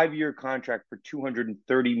 5-year contract for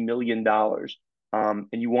 $230 million,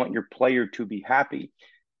 and you want your player to be happy,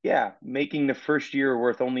 yeah, making the first year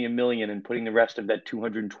worth only $1 million and putting the rest of that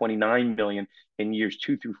 $229 million in years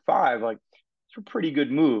 2 through 5, like, it's a pretty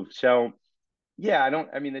good move. So yeah,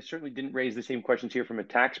 I mean, they certainly didn't raise the same questions here from a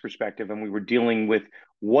tax perspective. And we were dealing with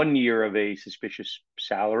 1 year of a suspicious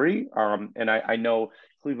salary. And I know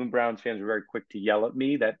Cleveland Browns fans were very quick to yell at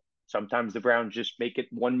me that sometimes the Browns just make it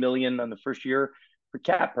 1 million on the first year for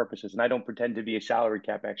cap purposes. And I don't pretend to be a salary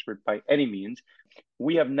cap expert by any means.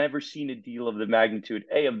 We have never seen a deal of the magnitude,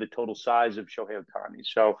 of the total size of Shohei Ohtani.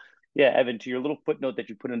 So yeah, Evan, to your little footnote that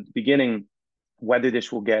you put in at the beginning, whether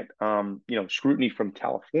this will get scrutiny from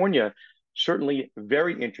California, certainly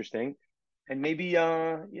very interesting. And maybe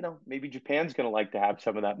maybe Japan's going to like to have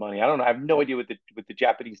some of that money. I don't know. I have no idea what the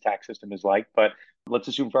Japanese tax system is like, but let's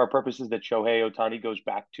assume for our purposes that Shohei Ohtani goes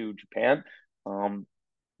back to Japan.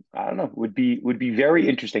 I don't know. Would be very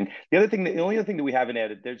interesting. The only other thing that we haven't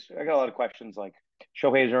added, I got a lot of questions like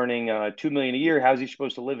Shohei is earning $2 million a year. How's he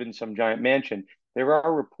supposed to live in some giant mansion? There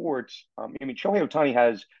are reports. I mean, Shohei Ohtani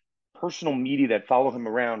has personal media that follow him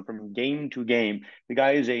around from game to game. The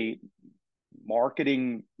guy is a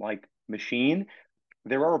marketing like machine.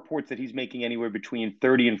 There are reports that he's making anywhere between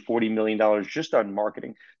 $30 and $40 million just on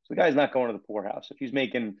marketing. So the guy's not going to the poorhouse. If he's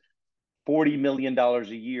making $40 million a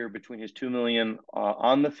year between his $2 million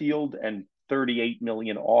on the field and $38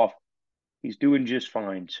 million off, he's doing just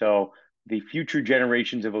fine. So the future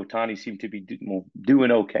generations of Ohtani seem to be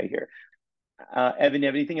doing okay here. Evan, you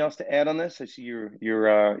have anything else to add on this? I see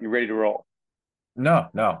you're ready to roll. No,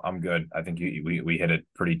 I'm good. I think we hit it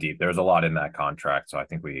pretty deep. There's a lot in that contract, so I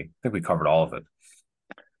think we covered all of it.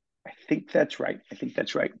 I think that's right.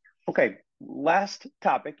 Okay, last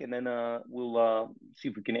topic, and then we'll see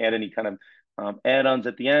if we can add any kind of add-ons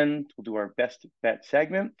at the end. We'll do our best bet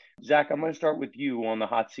segment. Zach, I'm going to start with you on the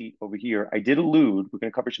hot seat over here. I did allude we're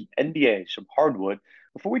going to cover some NBA, some hardwood.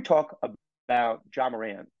 Before we talk about Ja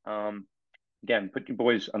Morant, again, put you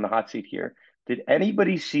boys on the hot seat here. Did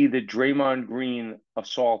anybody see the Draymond Green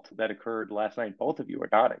assault that occurred last night? Both of you are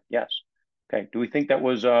nodding. Yes. Okay. Do we think that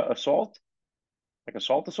was assault? Like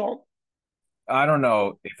assault? I don't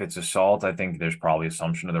know if it's assault. I think there's probably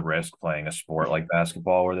assumption of the risk playing a sport like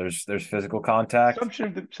basketball where there's physical contact. Assumption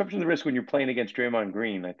of the risk when you're playing against Draymond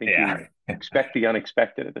Green. I think Yeah. you expect the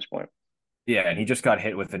unexpected at this point. Yeah, and he just got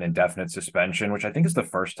hit with an indefinite suspension, which I think is the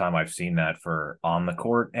first time I've seen that for on the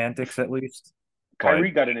court antics, at least.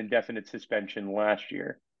 Kyrie got an indefinite suspension last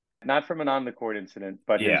year, not from an on the court incident,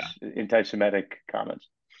 but his anti-Semitic comments.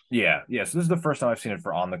 Yeah. So this is the first time I've seen it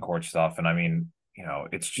for on the court stuff, and I mean,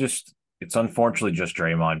 it's unfortunately just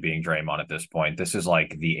Draymond being Draymond at this point. This is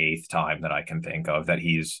like the 8th time that I can think of that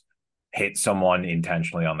he's hit someone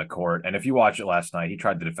intentionally on the court. And if you watch it last night, he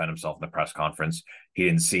tried to defend himself in the press conference. He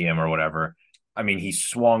didn't see him or whatever. I mean, he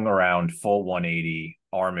swung around full 180,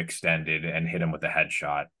 arm extended, and hit him with a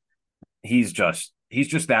headshot. He's just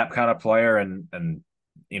that kind of player, and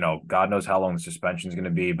God knows how long the suspension is going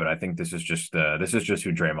to be, but I think this is just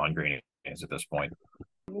who Draymond Green is at this point.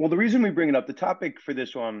 Well, the reason we bring it up, the topic for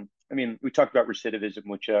this one, I mean, we talked about recidivism,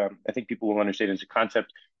 which I think people will understand as a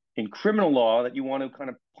concept in criminal law that you want to kind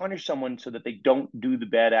of punish someone so that they don't do the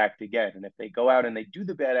bad act again. And if they go out and they do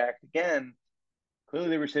the bad act again, clearly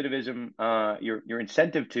the recidivism, your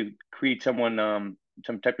incentive to create someone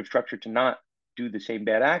some type of structure to not do the same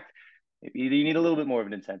bad act, you need a little bit more of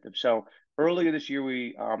an incentive. So earlier this year,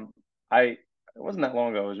 it wasn't that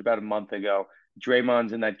long ago, it was about a month ago,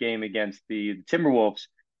 Draymond's in that game against the Timberwolves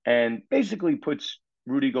and basically puts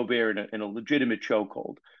Rudy Gobert in a legitimate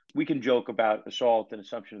chokehold. We can joke about assault and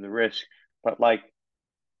assumption of the risk, but like,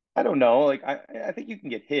 I don't know, like I think you can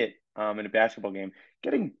get hit in a basketball game.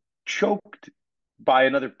 Getting choked by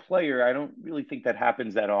another player, I don't really think that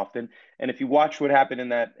happens that often. And if you watch what happened in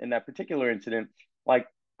that particular incident, like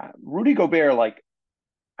Rudy Gobert, like,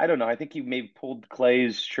 I don't know, I think he maybe pulled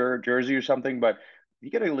Clay's jersey or something, but he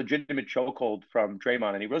got a legitimate chokehold from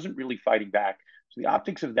Draymond and he wasn't really fighting back. So the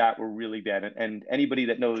optics of that were really bad. And anybody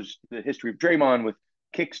that knows the history of Draymond with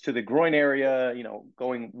kicks to the groin area,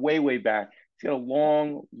 going way, way back, he's got a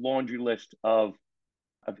long laundry list of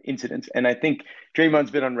incidents. And I think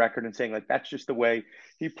Draymond's been on record and saying, like, that's just the way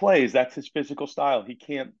he plays. That's his physical style. He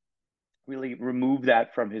can't really remove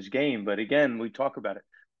that from his game. But again, we talk about it.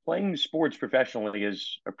 Playing sports professionally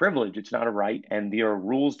is a privilege. It's not a right. And there are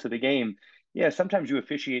rules to the game. Yeah, sometimes you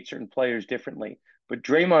officiate certain players differently. But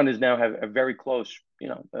Draymond is now have a very close,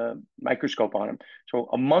 microscope on him. So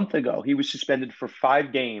a month ago, he was suspended for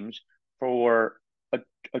 5 games for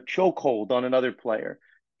a chokehold on another player.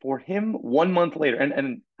 For him, 1 month later,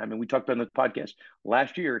 and I mean, we talked about in the podcast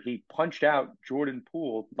last year, he punched out Jordan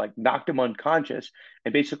Poole, like knocked him unconscious,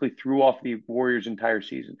 and basically threw off the Warriors' entire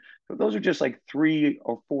season. So those are just like 3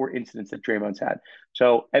 or 4 incidents that Draymond's had.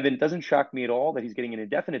 So Evan, it doesn't shock me at all that he's getting an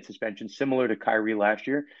indefinite suspension, similar to Kyrie last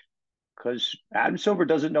year, because Adam Silver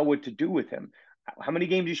doesn't know what to do with him. How many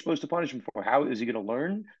games are you supposed to punish him for? How is he going to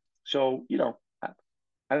learn? So, I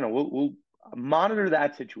don't know. We'll monitor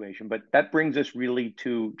that situation, but that brings us really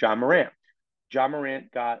to John Morant. John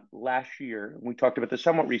Morant got last year. We talked about this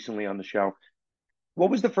somewhat recently on the show. What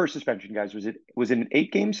was the first suspension, guys? Was it an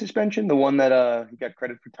 8 game suspension? The one that he got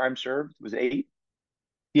credit for time served was 8.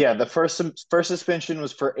 Yeah, the first suspension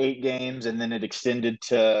was for 8 games, and then it extended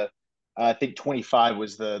to I think 25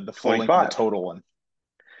 was the full length of the 25. total one.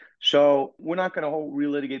 So we're not going to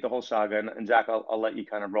relitigate the whole saga, and Zach, I'll let you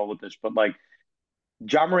kind of roll with this, but like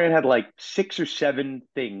John Morant had like 6 or 7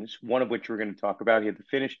 things, one of which we're going to talk about. He had the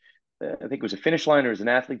finish. I think it was a finish line or it was an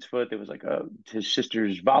athlete's foot. There was like his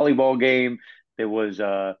sister's volleyball game. There was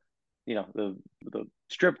the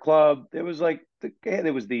strip club. There was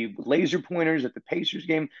there was the laser pointers at the Pacers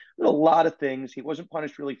game. There was a lot of things. He wasn't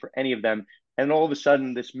punished really for any of them. And all of a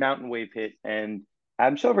sudden, this mountain wave hit, and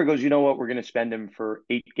Adam Silver goes, you know what? We're going to spend him for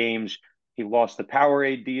 8 games. He lost the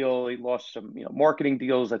Powerade deal. He lost some, marketing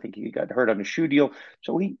deals. I think he got hurt on a shoe deal.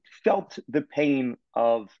 So he felt the pain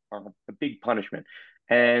of a big punishment.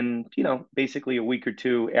 And, basically a week or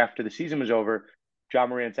two after the season was over, John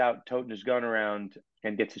Morant's out toting his gun around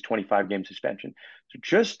and gets his 25-game suspension. So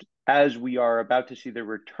just as we are about to see the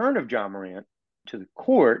return of John Morant to the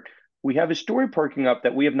court, we have a story perking up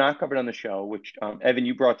that we have not covered on the show, which, Evan,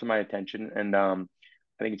 you brought to my attention. And I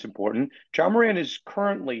think it's important. John Morant is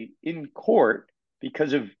currently in court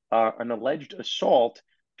because of an alleged assault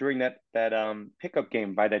during that pickup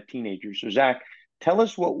game by that teenager. So Zach, tell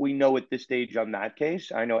us what we know at this stage on that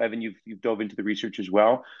case. I know, Evan, you've dove into the research as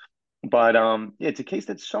well, but it's a case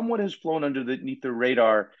that somewhat has flown underneath the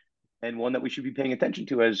radar, and one that we should be paying attention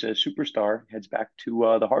to as a superstar heads back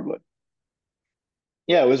to the hardwood.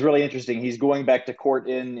 Yeah, it was really interesting. He's going back to court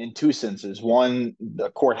in two senses. One, the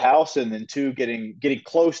courthouse, and then two, getting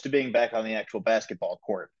close to being back on the actual basketball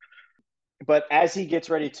court. But as he gets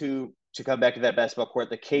ready to come back to that basketball court,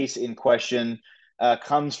 the case in question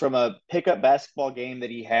comes from a pickup basketball game that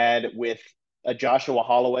he had with a Joshua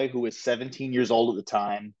Holloway, who was 17 years old at the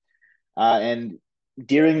time. And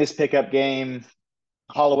during this pickup game,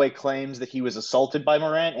 Holloway claims that he was assaulted by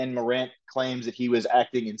Morant, and Morant claims that he was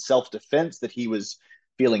acting in self-defense, that he was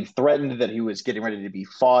feeling threatened, that he was getting ready to be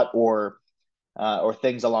fought, or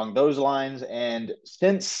things along those lines. And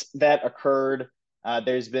since that occurred,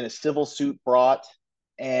 there's been a civil suit brought,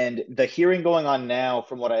 and the hearing going on now,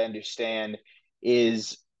 from what I understand,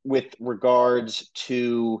 is with regards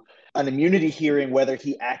to an immunity hearing, whether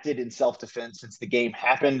he acted in self-defense since the game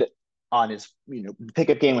happened on his, the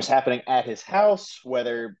pickup game was happening at his house,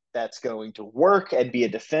 whether that's going to work and be a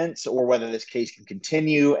defense, or whether this case can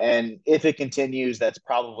continue. And if it continues, that's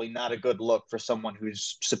probably not a good look for someone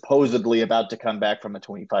who's supposedly about to come back from a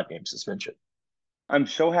 25-game suspension. I'm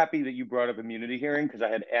so happy that you brought up immunity hearing, because I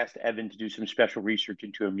had asked Evan to do some special research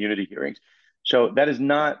into immunity hearings. So that is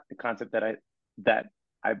not a concept that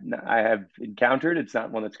I have encountered. It's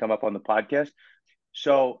not one that's come up on the podcast.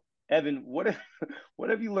 So Evan, what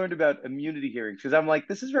have you learned about immunity hearings? Because I'm like,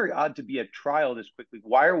 this is very odd to be at trial this quickly.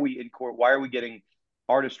 Why are we in court? Why are we getting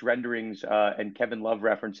artist renderings and Kevin Love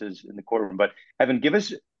references in the courtroom? But Evan, give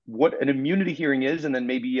us what an immunity hearing is, and then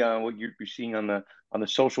maybe what you're seeing on the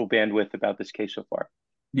social bandwidth about this case so far.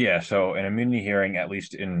 Yeah, so an immunity hearing, at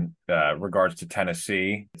least in regards to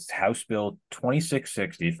Tennessee, it's House Bill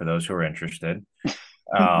 2660 for those who are interested.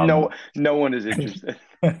 No one is interested.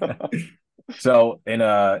 So in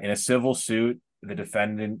a civil suit, the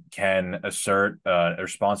defendant can assert a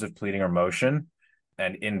responsive pleading or motion,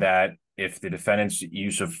 and in that, if the defendant's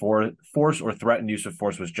use of force or threatened use of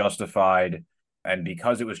force was justified, and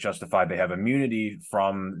because it was justified, they have immunity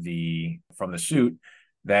from the suit,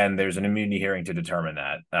 then there's an immunity hearing to determine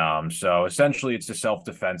that. So essentially, it's a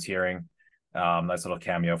self-defense hearing. Nice little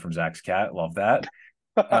cameo from Zach's cat. Love that.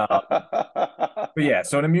 But yeah,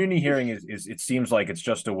 so an immunity hearing is it seems like it's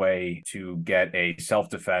just a way to get a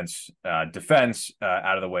self-defense defense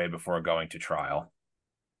out of the way before going to trial.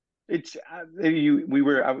 It's we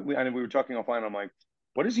were talking offline. I'm like,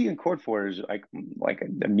 what is he in court for? Is like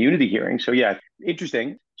an immunity hearing? So yeah,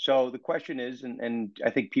 interesting. So the question is, and I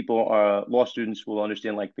think people, law students, will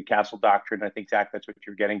understand like the castle doctrine. I think Zach, that's what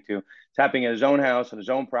you're getting to. It's happening at his own house on his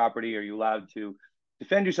own property. Are you allowed to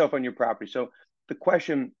defend yourself on your property? So the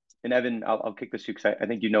question and Evan, I'll kick this to you because I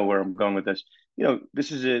think you know where I'm going with this.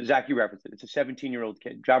 This is Zach, you referenced it. It's a 17-year-old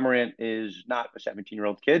kid. Ja Morant is not a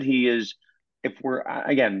 17-year-old kid. He is, if we're,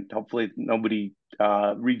 again, hopefully nobody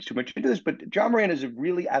reads too much into this, but Ja Morant is a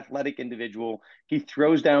really athletic individual. He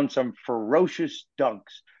throws down some ferocious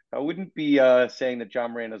dunks. I wouldn't be saying that Ja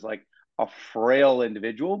Morant is like a frail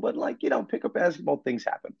individual, but pick up basketball, things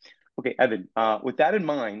happen. Okay, Evan, with that in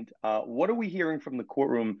mind, what are we hearing from the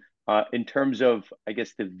courtroom in terms of, I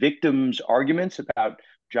guess, the victim's arguments about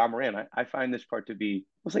Ja Morant? I find this part to be,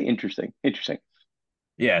 we'll say, interesting. Interesting.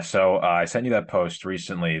 Yeah, so I sent you that post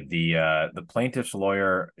recently. The plaintiff's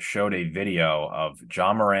lawyer showed a video of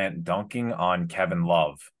Ja Morant dunking on Kevin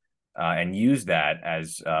Love, and used that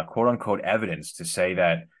as quote unquote evidence to say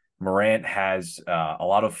that Morant has a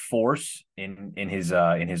lot of force in his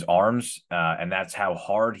arms, and that's how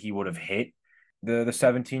hard he would have hit the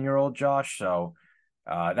 17-year-old Josh. So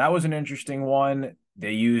that was an interesting one.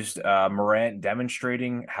 They used Morant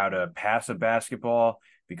demonstrating how to pass a basketball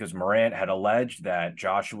because Morant had alleged that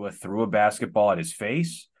Joshua threw a basketball at his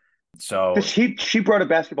face. So She brought a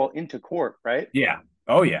basketball into court, right? yeah.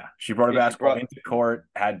 Oh yeah. She brought a Yeah, basketball into court,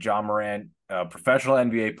 had Ja Morant, a professional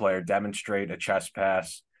NBA player, demonstrate a chest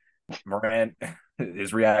pass. Morant,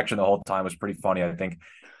 his reaction the whole time was pretty funny. I think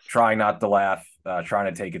trying not to laugh,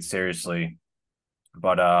 trying to take it seriously.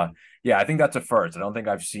 But yeah, I think that's a first. I don't think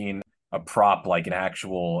I've seen a prop like an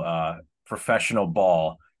actual professional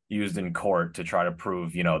ball used in court to try to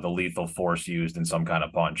prove, the lethal force used in some kind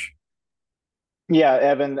of punch. Yeah,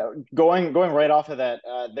 Evan, going right off of that,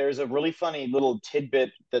 there's a really funny little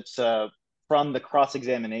tidbit that's from the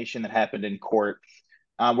cross-examination that happened in court,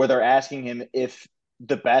 where they're asking him if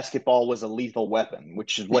the basketball was a lethal weapon,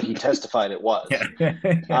 which is what he testified it was.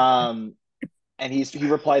 Yeah. And he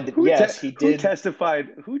replied that yes, he Who did. testified?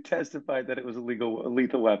 Who testified that it was a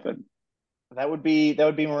lethal weapon? That would be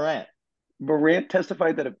Morant. Morant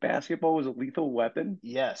testified that a basketball was a lethal weapon.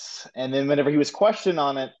 Yes, and then whenever he was questioned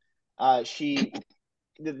on it,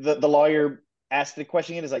 the lawyer asked the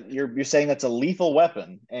question again, is like, you're saying that's a lethal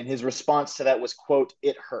weapon, and his response to that was, quote,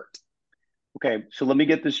 "It hurt." Okay, so let me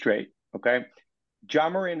get this straight. Okay, Ja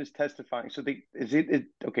Morant is testifying. So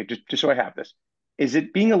okay? Just so I have this, is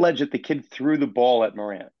it being alleged that the kid threw the ball at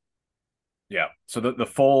Morant? Yeah. So the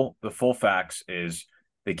full facts is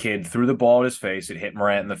the kid threw the ball at his face. It hit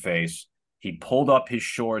Morant in the face. He pulled up his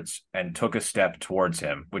shorts and took a step towards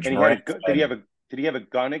him, which And he had Morant a said, did he have a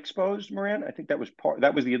gun exposed, Morant? I think that was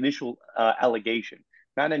the initial allegation,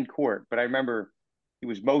 not in court, but I remember he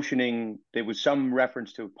was motioning. There was some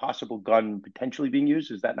reference to a possible gun potentially being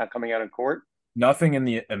used. Is that not coming out in court? nothing in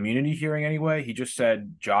the immunity hearing anyway. He just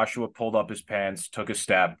said Joshua pulled up his pants, took a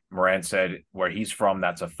step. Morant said where he's from,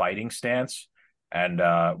 that's a fighting stance. And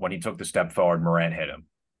when he took the step forward, Morant hit him.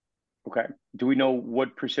 Okay. Do we know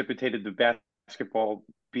what precipitated the basketball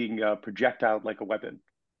being projectile like a weapon?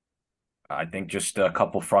 I think just a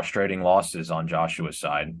couple frustrating losses on Joshua's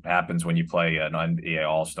side. Happens when you play an NBA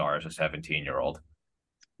All-Star as a 17-year-old.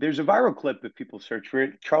 There's a viral clip if people search for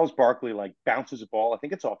it. Charles Barkley bounces a ball. I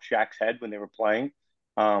think it's off Shaq's head when they were playing,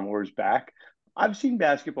 or his back. I've seen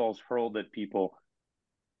basketballs hurled at people.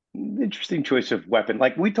 Interesting choice of weapon.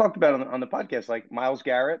 Like we talked about on the podcast, like Miles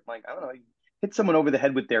Garrett. Like I don't know, hit someone over the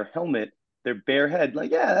head with their helmet, their bare head. Like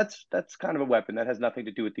yeah, that's kind of a weapon that has nothing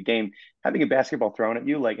to do with the game. Having a basketball thrown at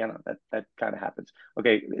you, I know that kind of happens.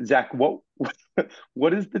 Okay, Zach,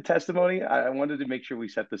 what is the testimony? I wanted to make sure we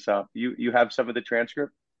set this up. You have some of the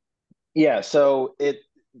transcript. Yeah, so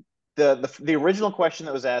the original question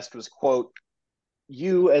that was asked was, quote,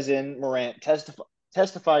 "You, as in Morant,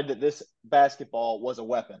 testified that this basketball was a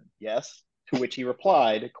weapon, yes?" To which he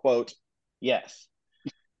replied, quote, "Yes."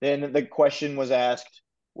 Then the question was asked,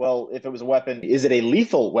 "Well, if it was a weapon, is it a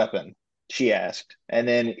lethal weapon?" She asked. And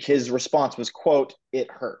then his response was, quote,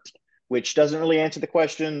 "It hurt," which doesn't really answer the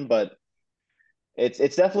question, but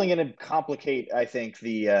it's definitely going to complicate, I think,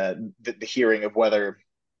 the hearing of whether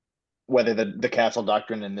the castle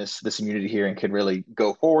doctrine and this immunity hearing can really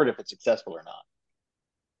go forward, if it's successful or not.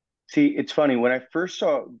 See, it's funny when I first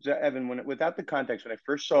saw Evan, without the context, when I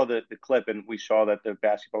first saw the clip and we saw that the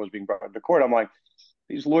basketball was being brought into court, I'm like,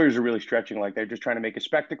 these lawyers are really stretching. Like they're just trying to make a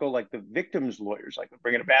spectacle, like the victims' lawyers, like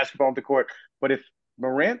bringing a basketball into court. But if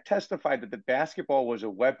Morant testified that the basketball was a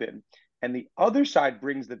weapon, and the other side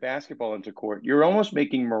brings the basketball into court, you're almost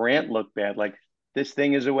making Morant look bad. Like this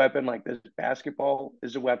thing is a weapon, like this basketball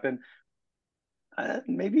is a weapon.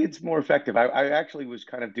 Maybe it's more effective. I actually was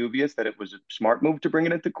kind of dubious that it was a smart move to bring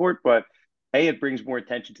it into court, but A, it brings more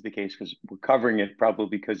attention to the case because we're covering it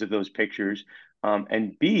probably because of those pictures.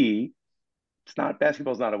 And B, it's not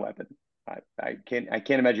basketball's not a weapon. I can't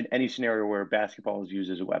imagine any scenario where basketball is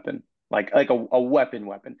used as a weapon, like a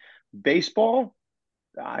weapon. Baseball,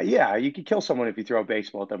 yeah, you could kill someone if you throw a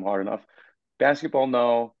baseball at them hard enough. Basketball,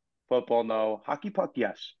 no. Football, no. Hockey puck,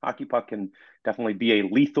 yes. Hockey puck can definitely be a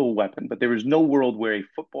lethal weapon, but there is no world where a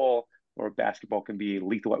football or a basketball can be a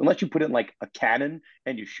lethal weapon, unless you put it in like a cannon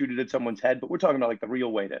and you shoot it at someone's head. But we're talking about like the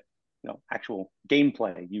real way to, actual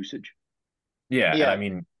gameplay usage. Yeah, and I Yeah.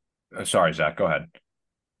 mean, sorry, Zach, go ahead.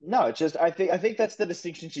 No, it's just I think that's the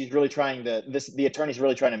distinction she's really trying to the attorney's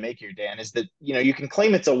really trying to make here, Dan, is that you can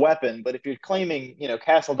claim it's a weapon, but if you're claiming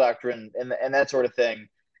castle doctrine and that sort of thing,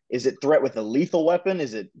 is it threat with a lethal weapon?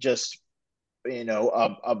 Is it just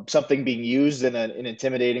something being used in an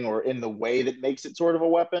intimidating or in the way that makes it sort of a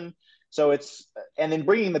weapon? So it's and then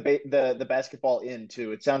bringing the basketball in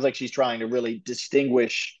too. It sounds like she's trying to really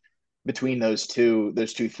distinguish between those two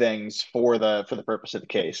things for the purpose of the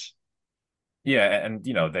case. Yeah, and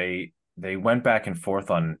they went back and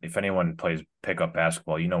forth on if anyone plays pickup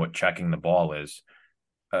basketball, you know what checking the ball is.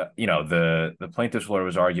 The plaintiff's lawyer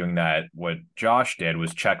was arguing that what Josh did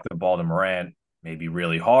was check the ball to Morant, maybe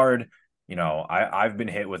really hard. I've been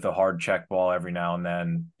hit with a hard check ball every now and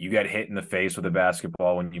then. You get hit in the face with a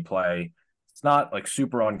basketball when you play. It's not like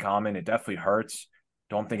super uncommon. It definitely hurts.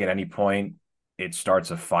 Don't think at any point it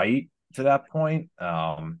starts a fight to that point.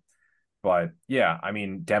 But yeah, I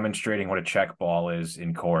mean, demonstrating what a check ball is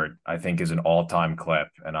in court, I think, is an all-time clip,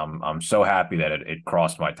 and I'm so happy that it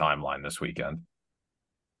crossed my timeline this weekend.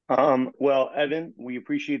 Well, Evan, we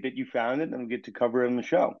appreciate that you found it and we get to cover it on the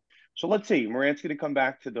show. So let's see. Morant's going to come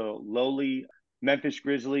back to the lowly Memphis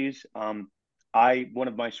Grizzlies. One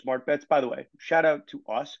of my smart bets, by the way, shout out to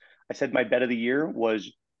us. I said my bet of the year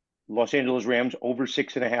was Los Angeles Rams over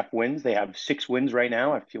 6.5 wins. They have 6 wins right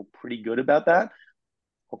now. I feel pretty good about that.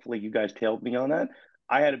 Hopefully you guys tailed me on that.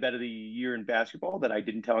 I had a bet of the year in basketball that I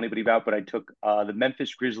didn't tell anybody about, but I took the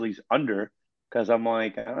Memphis Grizzlies under because I'm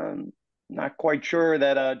like, I'm not quite sure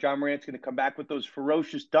that John Morant's going to come back with those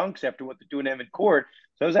ferocious dunks after what they're doing to him in court.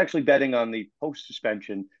 So I was actually betting on the post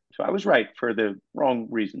suspension. So I was right for the wrong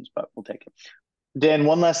reasons, but we'll take it. Dan,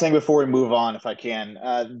 one last thing before we move on, if I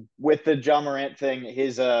can, with the John Morant thing,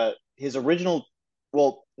 his original,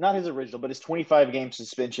 well, not his original, but his 25 game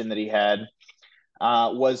suspension that he had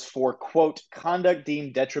was for, quote, conduct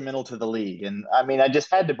deemed detrimental to the league. And I mean, I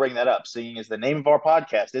just had to bring that up, seeing as the name of our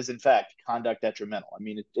podcast is, in fact, conduct detrimental. I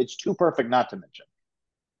mean, it's too perfect not to mention.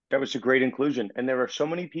 That was a great inclusion. And there are so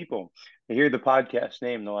many people, they hear the podcast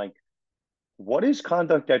name, they're like, what is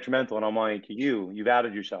conduct detrimental? And I'm like, you've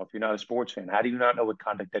outed yourself. You're not a sports fan. How do you not know what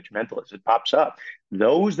conduct detrimental is? It pops up.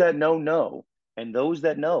 Those that know, and those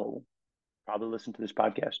that know probably listen to this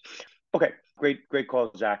podcast. Okay, great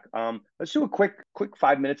call, Zach. Let's do a quick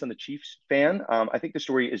 5 minutes on the Chiefs fan. I think the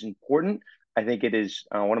story is important. I think it is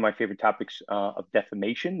one of my favorite topics of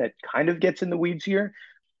defamation that kind of gets in the weeds here.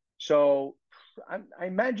 So I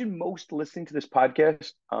imagine most listening to this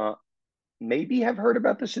podcast maybe have heard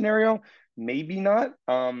about the scenario, maybe not.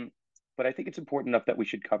 But I think it's important enough that we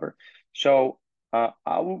should cover. So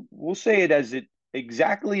we'll say it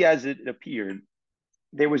exactly as it appeared.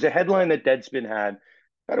 There was a headline that Deadspin had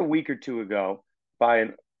about a week or two ago by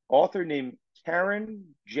an author named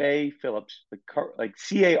Karen J. Phillips, like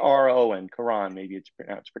Caron, Karan, maybe it's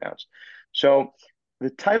pronounced. So the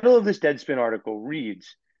title of this Deadspin article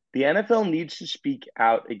reads, "The NFL needs to speak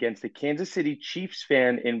out against the Kansas City Chiefs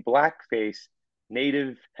fan in blackface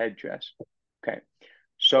native headdress." Okay.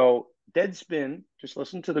 So Deadspin, just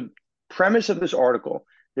listen to the premise of this article,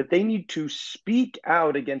 that they need to speak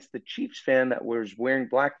out against the Chiefs fan that was wearing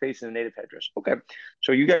blackface and a native headdress. Okay.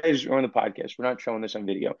 So you guys are on the podcast. We're not showing this on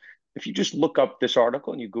video. If you just look up this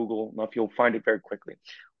article and you Google enough, you'll find it very quickly.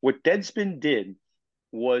 What Deadspin did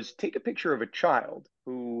was take a picture of a child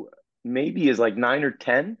who maybe is like 9 or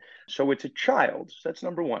 10. So it's a child. So that's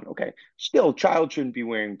number one. Okay. Still, child shouldn't be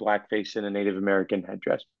wearing blackface and a Native American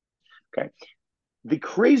headdress. Okay. The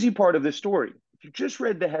crazy part of this story, if you just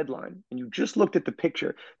read the headline and you just looked at the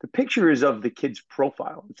picture is of the kid's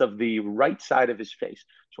profile. It's of the right side of his face.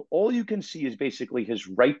 So all you can see is basically his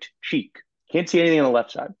right cheek. Can't see anything on the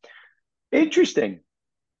left side. Interesting.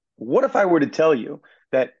 What if I were to tell you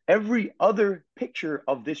that every other picture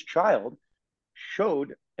of this child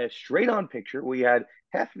showed a straight on picture where he had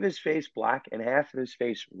half of his face black and half of his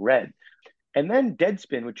face red? And then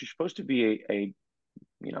Deadspin, which is supposed to be a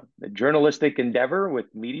journalistic endeavor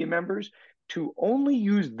with media members, to only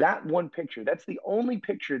use that one picture. That's the only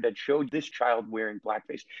picture that showed this child wearing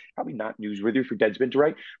blackface. Probably not newsworthy for Deadspin to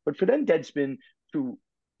write, but for then Deadspin to,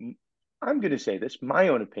 I'm going to say this, my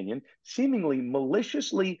own opinion, seemingly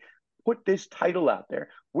maliciously put this title out there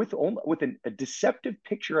with a deceptive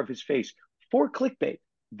picture of his face for clickbait.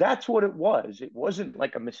 That's what it was. It wasn't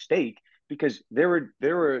like a mistake because they're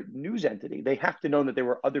a news entity. They have to know that there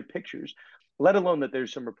were other pictures, let alone that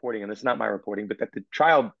there's some reporting, and it's not my reporting, but that the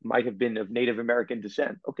child might have been of Native American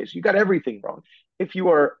descent. Okay, so you got everything wrong. If you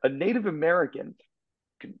are a Native American,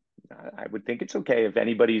 I would think it's okay if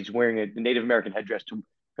anybody's wearing a Native American headdress to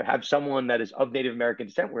have someone that is of Native American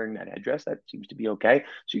descent wearing that headdress. That seems to be okay.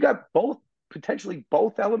 So you got potentially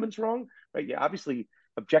both elements wrong, right? Yeah, obviously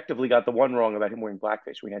objectively got the one wrong about him wearing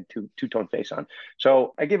blackface. We had two-tone face on.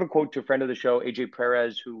 So I gave a quote to a friend of the show, AJ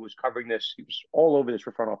Perez, who was covering this. He was all over this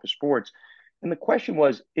for Front Office Sports. And the question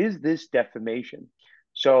was, is this defamation?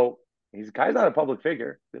 So he's a guy's not a public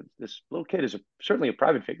figure. This little kid is certainly a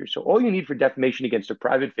private figure. So all you need for defamation against a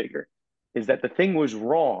private figure is that the thing was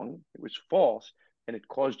wrong, it was false, and it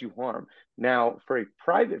caused you harm. Now, for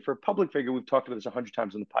a public figure, we've talked about this 100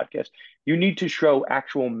 times on the podcast, you need to show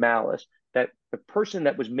actual malice, that the person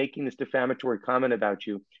that was making this defamatory comment about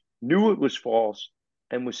you knew it was false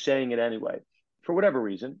and was saying it anyway. For whatever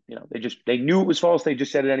reason, they knew it was false. They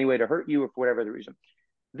just said it anyway to hurt you, or for whatever other reason.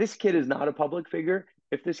 This kid is not a public figure.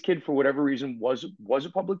 If this kid, for whatever reason, was a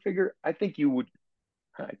public figure, I think you would.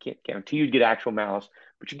 I can't guarantee you'd get actual malice,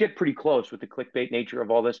 but you get pretty close with the clickbait nature of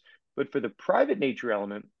all this. But for the private nature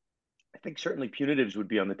element, I think certainly punitives would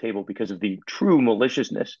be on the table because of the true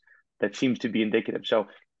maliciousness that seems to be indicative. So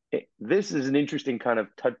this is an interesting kind of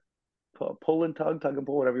pull and tug and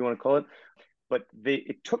pull, whatever you want to call it. But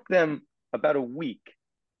it took them about a week,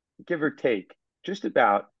 give or take, just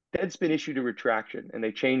about. Deadspin issued a retraction, and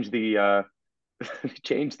they changed the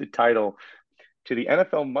changed the title to "The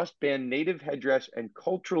NFL must ban native headdress and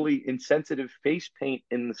culturally insensitive face paint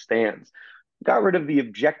in the stands." Got rid of the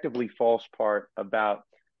objectively false part about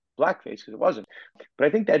blackface because it wasn't. But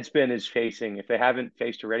I think Deadspin is facing, if they haven't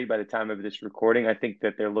faced already by the time of this recording, I think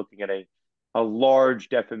that they're looking at a large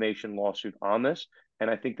defamation lawsuit on this. And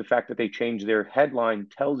I think the fact that they changed their headline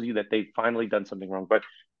tells you that they've finally done something wrong. But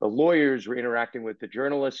the lawyers were interacting with the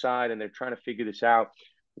journalist side, and they're trying to figure this out.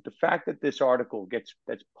 But the fact that this article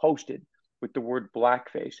that's posted with the word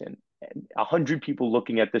blackface, and 100 people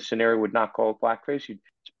looking at this scenario would not call it blackface,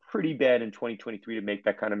 it's pretty bad in 2023 to make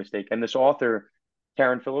that kind of mistake. And this author,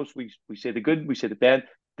 Karen Phillips, we say the good, we say the bad.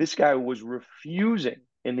 This guy was refusing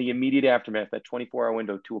in the immediate aftermath, that 24-hour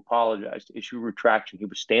window, to apologize, to issue a retraction. He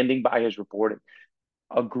was standing by his reporting.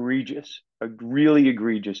 Egregious, really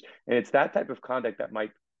egregious. And it's that type of conduct that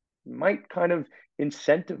might kind of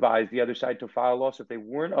incentivize the other side to file a lawsuit if they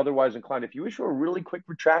weren't otherwise inclined. If you issue a really quick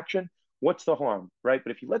retraction, what's the harm, right?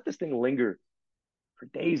 But if you let this thing linger for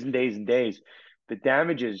days and days and days, the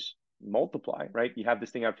damages multiply, right? You have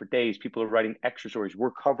this thing out for days. People are writing extra stories.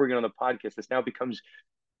 We're covering it on the podcast. This now becomes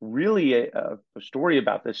really a story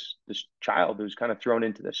about this child who's kind of thrown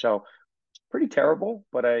into this. So it's pretty terrible,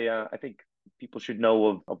 but I think people should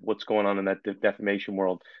know of what's going on in that defamation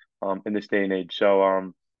world in this day and age.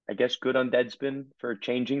 So I guess good on Deadspin for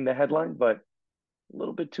changing the headline, but a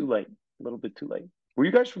little bit too late. Were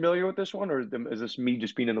you guys familiar with this one, or is this me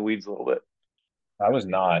just being in the weeds a little bit? I was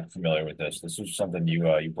not familiar with this. This was something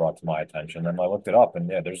you brought to my attention, and I looked it up. And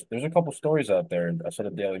yeah, there's a couple stories out there. I saw the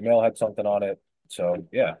Daily Mail had something on it. So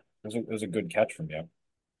yeah, it was a good catch from you.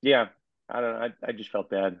 Yeah, I don't know. I just felt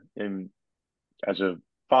bad, and as a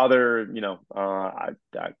father,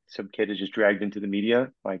 some kid is just dragged into the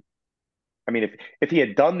media. Like, I mean, if he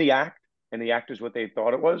had done the act and the act is what they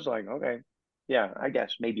thought it was, like, okay, yeah, I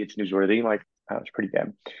guess maybe it's newsworthy. Like, that was pretty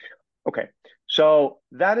bad. Okay, so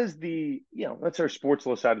that's our sports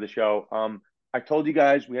law side of the show. I told you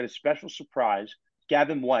guys we had a special surprise.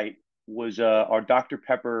 Gavin White was our Dr.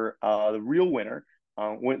 Pepper, the real winner.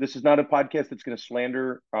 This is not a podcast that's going to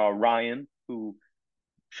slander Ryan, who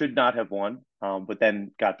should not have won, but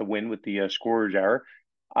then got the win with the scorer's error.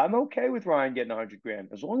 I'm okay with Ryan getting 100 grand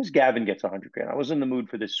as long as Gavin gets 100 grand. I was in the mood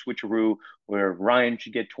for this switcheroo where Ryan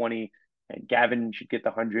should get 20 and Gavin should get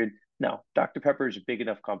the 100. No, Dr. Pepper is a big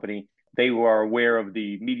enough company. They were aware of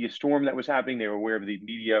the media storm that was happening. They were aware of the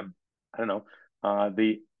media,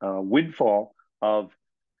 the windfall of,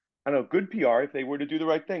 good PR if they were to do the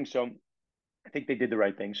right thing. So I think they did the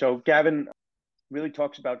right thing. So Gavin really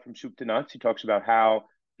talks about from soup to nuts. He talks about how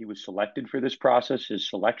he was selected for this process, his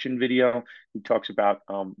selection video. He talks about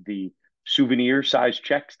the souvenir size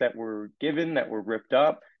checks that were given, that were ripped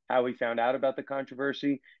up, how he found out about the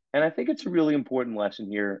controversy. And I think it's a really important lesson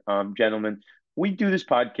here, gentlemen. We do this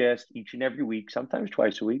podcast each and every week, sometimes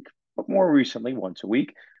twice a week, but more recently, once a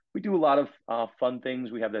week. We do a lot of fun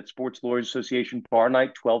things. We have that Sports Lawyers Association Bar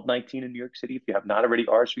Night, 12/19 in New York City. If you have not already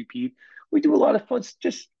RSVP'd, we do a lot of fun.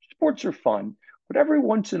 Just sports are fun. But every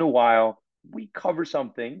once in a while, we cover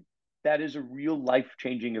something that is a real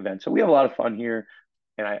life-changing event. So we have a lot of fun here.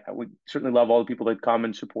 And I would certainly love all the people that come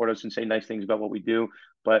and support us and say nice things about what we do.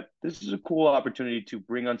 But this is a cool opportunity to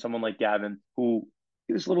bring on someone like Gavin, who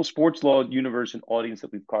this little sports law universe and audience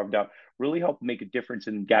that we've carved out really helped make a difference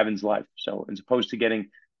in Gavin's life. So as opposed to getting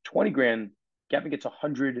 20 grand, Gavin gets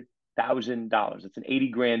 $100,000. It's an 80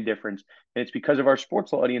 grand difference. And it's because of our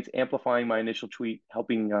sports law audience amplifying my initial tweet,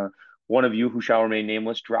 helping one of you who shall remain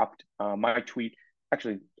nameless dropped my tweet.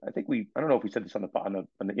 Actually, I don't know if we said this on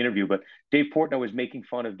the interview, but Dave Portnoy was making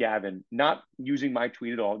fun of Gavin, not using my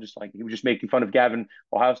tweet at all, just like he was just making fun of Gavin.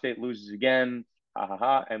 Ohio State loses again. Ha ha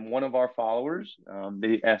ha. And one of our followers,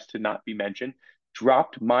 they asked to not be mentioned,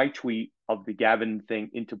 dropped my tweet of the Gavin thing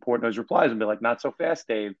into Portnoy's replies and be like, not so fast,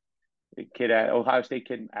 Dave. The kid at Ohio State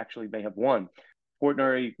kid actually may have won.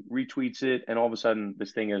 Portnoy retweets it, and all of a sudden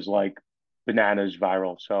this thing is like bananas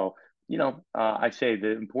viral. So, I say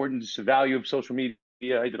the importance, the value of social media.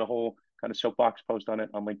 I did a whole kind of soapbox post on it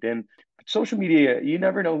on LinkedIn. But social media, you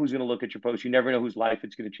never know who's going to look at your post. You never know whose life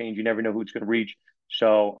it's going to change. You never know who it's going to reach.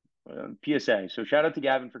 So PSA. So shout out to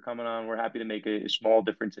Gavin for coming on. We're happy to make a small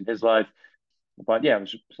difference in his life. But yeah, it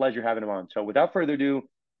was a pleasure having him on. So without further ado,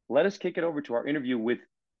 let us kick it over to our interview with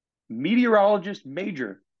meteorologist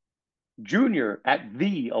major, junior at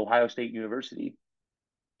the Ohio State University,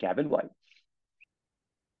 Gavin White.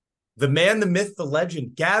 The man, the myth, the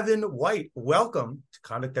legend, Gavin White. Welcome to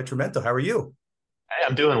Conduct Detrimental. How are you? Hey,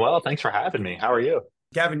 I'm doing well. Thanks for having me. How are you?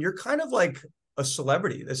 Gavin, you're kind of like a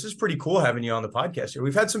celebrity. This is pretty cool having you on the podcast here.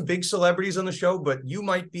 We've had some big celebrities on the show, but you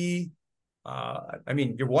might be,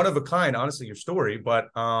 you're one of a kind, honestly, your story. But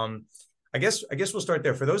I guess we'll start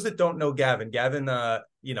there. For those that don't know Gavin,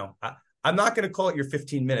 I'm not going to call it your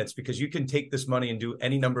 15 minutes because you can take this money and do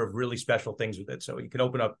any number of really special things with it. So you can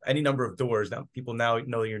open up any number of doors. Now people now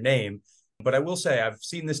know your name. But I will say I've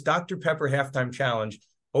seen this Dr. Pepper halftime challenge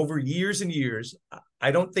over years and years.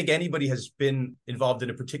 I don't think anybody has been involved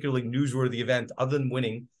in a particularly newsworthy event other than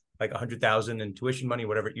winning like 100,000 in tuition money,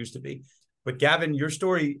 whatever it used to be. But Gavin, your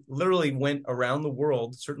story literally went around the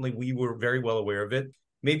world. Certainly we were very well aware of it.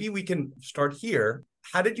 Maybe we can start here.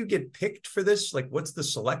 How did you get picked for this? Like, what's the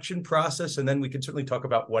selection process? And then we can certainly talk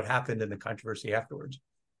about what happened in the controversy afterwards.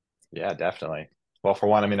 Yeah, definitely. Well, for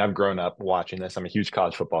one, I've grown up watching this. I'm a huge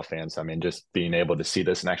college football fan. So, just being able to see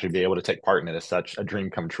this and actually be able to take part in it is such a dream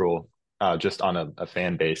come true, just on a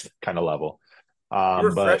fan base kind of level. You're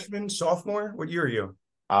a freshman, sophomore? What year are you?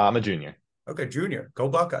 I'm a junior. Okay, junior. Go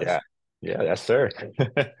Buckeyes. Yeah, yes, sir.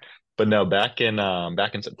 But no, back in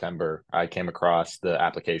September, I came across the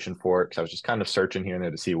application for it because I was just kind of searching here and there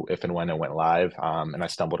to see if and when it went live. And I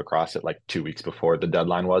stumbled across it like 2 weeks before the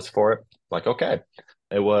deadline was for it. Like, okay,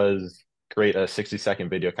 it was create a 60-second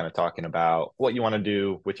video kind of talking about what you want to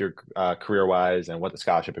do with your career-wise and what the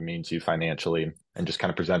scholarship means to you financially, and just kind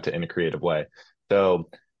of present it in a creative way. So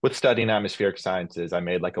with studying atmospheric sciences, I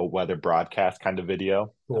made like a weather broadcast kind of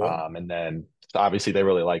video. Cool. And then obviously they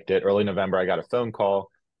really liked it. Early November, I got a phone call.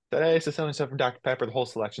 Said, hey, so so from Dr. Pepper, the whole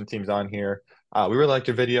selection team's on here. We really liked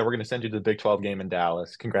your video. We're going to send you to the Big 12 game in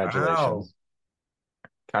Dallas. Congratulations. Wow.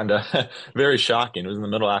 Kind of very shocking. It was in the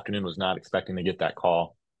middle of the afternoon, was not expecting to get that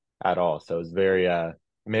call at all. So it was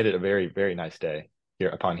made it a very, very nice day here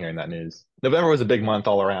upon hearing that news. November was a big month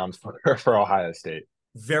all around for Ohio State.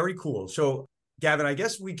 Very cool. So Gavin, I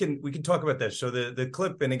guess we can talk about this. So the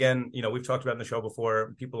clip, and again, we've talked about it in the show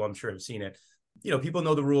before. People, I'm sure, have seen it. People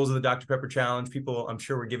know the rules of the Dr. Pepper challenge. People, I'm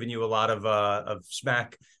sure, were giving you a lot of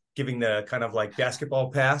smack, giving the kind of like basketball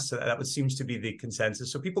pass. That seems to be the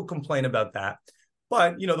consensus. So people complain about that.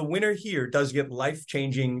 But, the winner here does get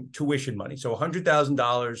life-changing tuition money. So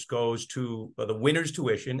 $100,000 goes to the winner's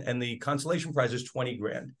tuition, and the consolation prize is 20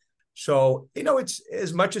 grand. So, it's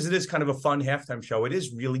as much as it is kind of a fun halftime show, it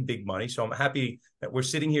is really big money. So I'm happy that we're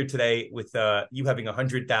sitting here today with you having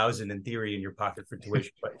 100,000 in theory in your pocket for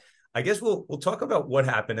tuition. But I guess we'll talk about what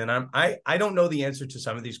happened. And I don't know the answer to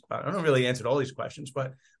some of these. I don't really answer to all these questions,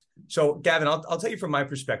 but so Gavin, I'll tell you from my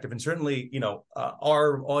perspective, and certainly,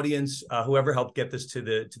 our audience, whoever helped get this to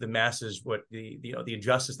the masses, what the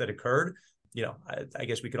injustice that occurred. I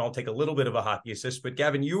guess we can all take a little bit of a hockey assist, but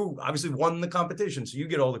Gavin, you obviously won the competition, so you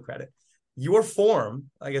get all the credit. Your form,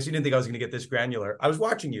 I guess you didn't think I was going to get this granular. I was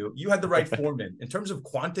watching you. You had the right form in terms of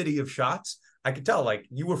quantity of shots. I could tell, like,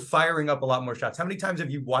 you were firing up a lot more shots. How many times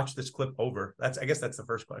have you watched this clip over? I guess that's the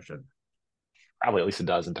first question. Probably at least a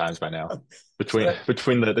dozen times by now, So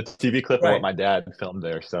between the TV clip and what right. my dad filmed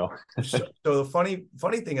there. So So the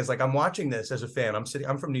funny thing is, like, I'm watching this as a fan.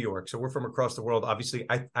 I'm from New York, so we're from across the world. Obviously,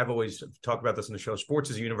 I've always talked about this in the show. Sports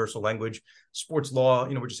is a universal language. Sports law,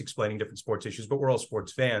 we're just explaining different sports issues, but we're all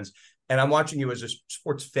sports fans. And I'm watching you as a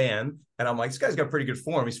sports fan, and I'm like, this guy's got pretty good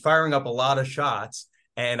form. He's firing up a lot of shots,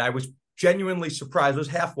 and I was genuinely surprised. I was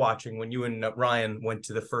half watching when you and Ryan went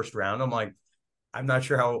to the first round. I'm like, I'm not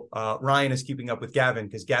sure how Ryan is keeping up with Gavin,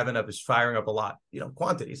 because Gavin is firing up a lot,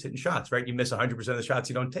 quantities, hitting shots, right? You miss 100% of the shots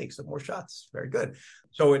you don't take, so more shots. Very good.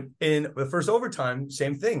 So in the first overtime,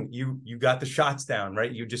 same thing. You got the shots down,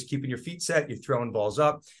 right? You're just keeping your feet set. You're throwing balls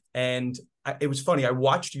up. And it was funny. I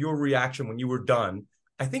watched your reaction when you were done.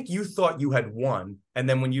 I think you thought you had won. And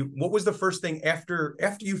then what was the first thing after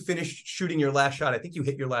you finished shooting your last shot? I think you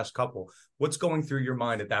hit your last couple. What's going through your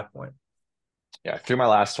mind at that point? yeah, I threw my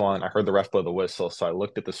last one. I heard the ref blow the whistle, so I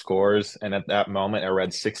looked at the scores, and at that moment, I read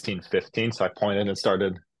 16-15. So I pointed and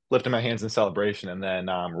started lifting my hands in celebration, and then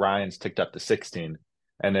Ryan's ticked up to 16,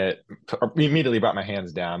 and it immediately brought my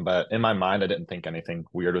hands down. But in my mind, I didn't think anything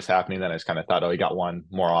weird was happening. Then I just kind of thought, oh, he got one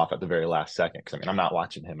more off at the very last second. Because I'm not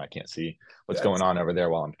watching him; I can't see what's going on over there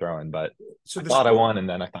while I'm throwing. But I thought I won, and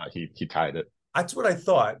then I thought he tied it. That's what I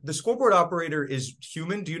thought. The scoreboard operator is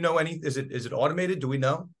human. Do you know is it automated? Do we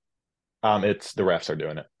know? It's the refs are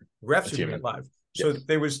doing it. Refs are doing it live. So yes.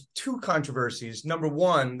 There was two controversies. Number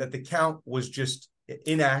one, that the count was just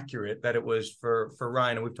inaccurate, that it was for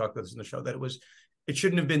Ryan, and we've talked about this in the show, that it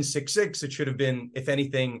shouldn't have been 6-6. It should have been, if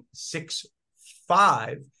anything,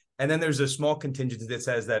 6-5. And then there's a small contingency that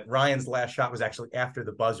says that Ryan's last shot was actually after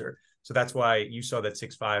the buzzer. So that's why you saw that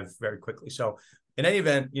 6-5 very quickly. So in any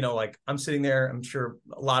event, like, I'm sitting there, I'm sure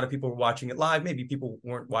a lot of people were watching it live. Maybe people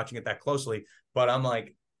weren't watching it that closely, but I'm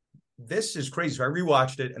like, this is crazy. So I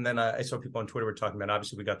rewatched it, and then I saw people on Twitter were talking about it.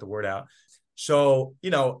 Obviously, we got the word out. So,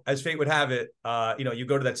 as fate would have it, you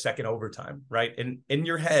go to that second overtime, right? And in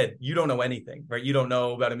your head, you don't know anything, right? You don't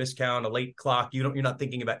know about a miscount, a late clock. You're not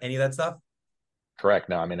thinking about any of that stuff. Correct.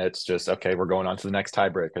 No, I mean, it's just, okay, we're going on to the next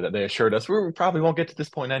tiebreaker that they assured us we probably won't get to this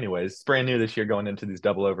point anyways. It's brand new this year going into these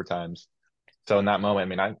double overtimes. So in that moment, I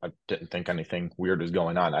mean, I didn't think anything weird was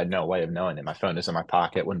going on. I had no way of knowing it. My phone is in my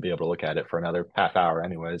pocket. Wouldn't be able to look at it for another half hour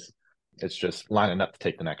anyways. It's just lining up to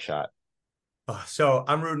take the next shot. So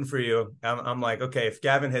I'm rooting for you. I'm like, okay, if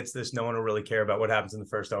Gavin hits this, no one will really care about what happens in the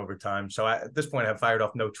first overtime. So at this point, I've fired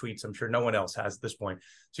off no tweets. I'm sure no one else has at this point.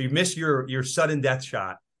 So you miss your sudden death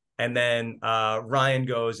shot. And then Ryan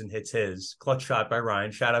goes and hits his clutch shot by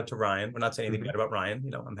Ryan. Shout out to Ryan. We're not saying anything bad about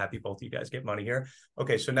Ryan. I'm happy both of you guys get money here.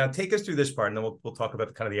 Okay, so now take us through this part, and then we'll talk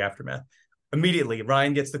about the aftermath. Immediately,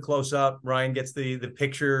 Ryan gets the close up. Ryan gets the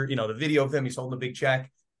picture, the video of him. He's holding a big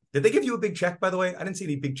check. Did they give you a big check, by the way? I didn't see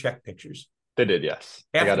any big check pictures. They did, yes.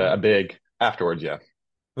 I got a big afterwards, yeah.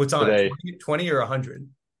 What's on it? 20 or 100?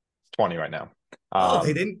 20 right now.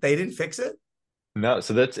 They didn't fix it? No,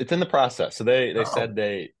 so it's in the process. So they said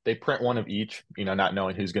they print one of each, not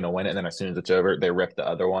knowing who's going to win it, and then as soon as it's over, they rip the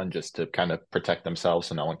other one just to kind of protect themselves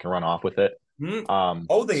so no one can run off with it.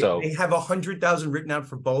 They have 100,000 written out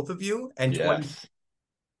for both of you, and 20. Yes.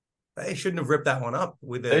 They shouldn't have ripped that one up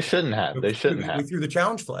with it. They shouldn't have. We threw the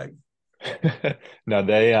challenge flag. No,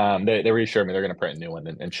 they reassured me they're going to print a new one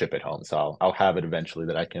and ship it home. So I'll have it eventually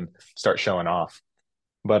that I can start showing off.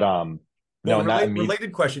 But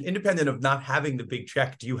related question, independent of not having the big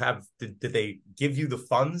check, did they give you the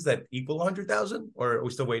funds that equal 100,000, or are we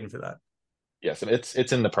still waiting for that? Yes,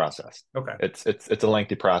 it's in the process. Okay. It's a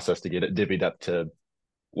lengthy process to get it divvied up to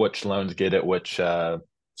which loans get it, which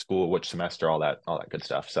school, which semester, all that good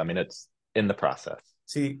stuff. So I mean, it's in the process.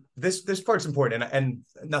 See, this part's important, and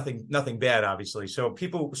nothing bad, obviously. So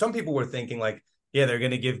some people were thinking like, yeah, they're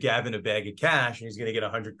going to give Gavin a bag of cash and he's going to get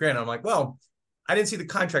 $100,000. I'm like, well, I didn't see the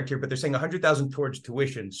contract here, but they're saying 100,000 towards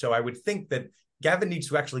tuition. So I would think that Gavin needs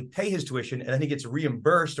to actually pay his tuition, and then he gets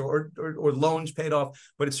reimbursed or loans paid off.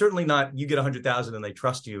 But it's certainly not you get 100,000 and they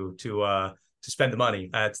trust you to spend the money.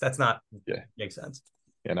 That's not makes sense.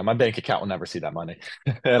 Yeah, no, my bank account will never see that money.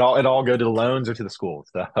 it all go to the loans or to the school.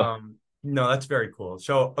 So. No, that's very cool.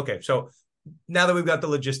 So, okay. So now that we've got the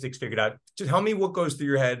logistics figured out, tell me what goes through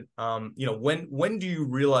your head. When do you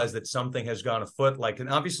realize that something has gone afoot? Like,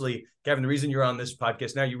 and obviously, Gavin, the reason you're on this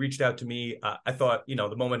podcast now, you reached out to me. I thought,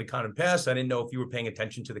 the moment had kind of passed. I didn't know if you were paying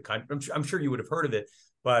attention to the contract. I'm sure you would have heard of it.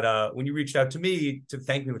 But when you reached out to me to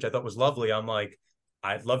thank me, which I thought was lovely, I'm like,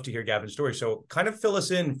 I'd love to hear Gavin's story. So kind of fill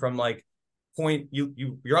us in from like, point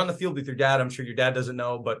you're on the field with your dad. I'm sure your dad doesn't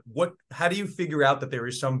know, but how do you figure out that there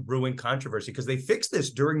is some brewing controversy? Because they fixed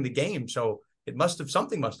this during the game, so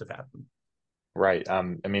something must have happened. Right.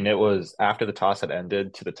 I mean, it was after the toss had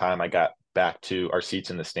ended to the time I got back to our seats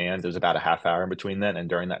in the stands. It was about a half hour in between then. And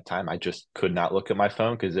during that time, I just could not look at my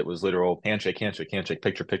phone because it was literal handshake,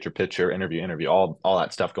 picture, interview, all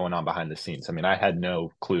that stuff going on behind the scenes. I mean, I had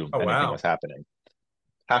no clue Oh, anything wow. was happening.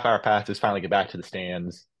 Half hour passes, finally get back to the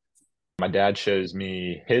stands. My dad shows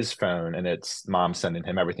me his phone, and it's mom sending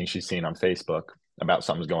him everything she's seen on Facebook about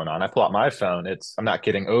something's going on. I pull out my phone. I'm not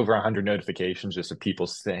kidding, over 100 notifications just of people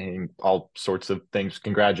saying all sorts of things,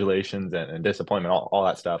 congratulations and disappointment, all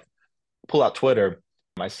that stuff. Pull out Twitter.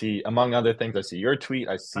 I see, among other things, I see your tweet.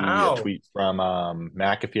 I see a Wow. tweet from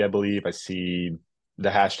McAfee, I believe. I see the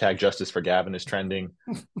hashtag Justice for Gavin is trending.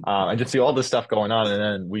 I just see all this stuff going on, and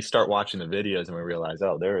then we start watching the videos, and we realize,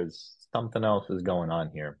 oh, there is something else is going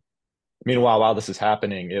on here. Meanwhile, while this is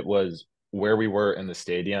happening, it was where we were in the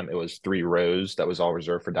stadium. It was 3 rows that was all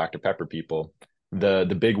reserved for Dr. Pepper people. The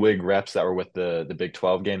big wig reps that were with the Big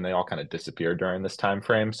 12 game, they all kind of disappeared during this time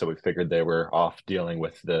frame. So we figured they were off dealing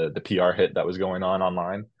with the PR hit that was going on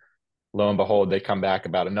online. Lo and behold, they come back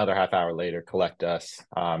about another half hour later, collect us,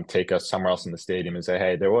 take us somewhere else in the stadium and say,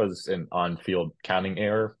 hey, there was an on-field counting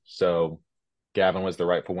error. So Gavin was the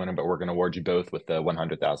rightful winner, but we're going to award you both with the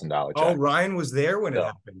 $100,000 Oh, check. Ryan was there when it So,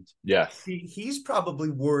 happened. yes. He's probably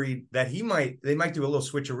worried that they might do a little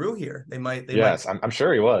switcheroo here. They might. Yes, I'm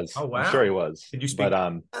sure he was. Oh, wow. I'm sure he was. Did you speak?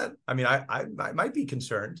 But I mean, I might be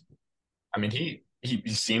concerned. I mean, he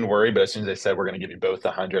seemed worried, but as soon as they said we're going to give you both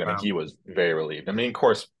 100, I mean, Wow. he was very relieved. I mean, of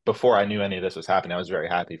course, before I knew any of this was happening, I was very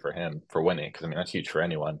happy for him for winning because I mean that's huge for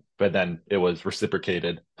anyone. But then it was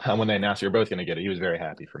reciprocated when they announced you're both going to get it. He was very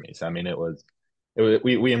happy for me. So I mean,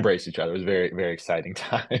 we embraced each other. It was a very, very exciting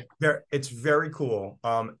time. It's very cool.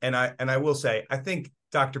 And I will say, I think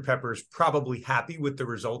Dr. Pepper's probably happy with the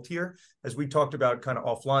result here, as we talked about kind of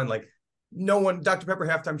offline. Like, no one, Dr. Pepper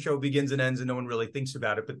halftime show begins and ends, and no one really thinks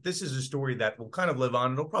about it. But this is a story that will kind of live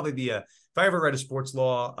on. It'll probably be if I ever read a sports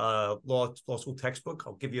law school textbook,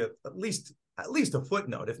 I'll give you at least a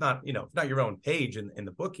footnote, if not your own page in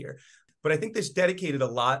the book here. But I think this dedicated a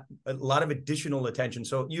lot of additional attention.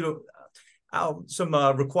 So some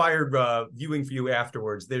required viewing for you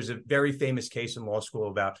afterwards. There's a very famous case in law school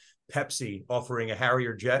about Pepsi offering a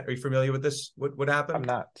Harrier jet. Are you familiar with this? What happened? I'm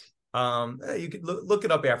not. You could look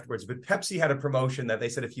it up afterwards, but Pepsi had a promotion that they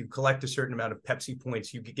said if you collect a certain amount of Pepsi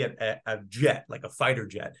points, you could get a jet, like a fighter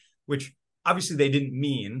jet, which obviously they didn't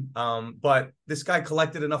mean. But this guy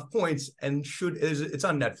collected enough points and it's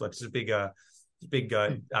on Netflix. It's a big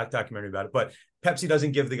documentary about it. But Pepsi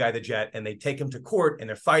doesn't give the guy the jet, and they take him to court, and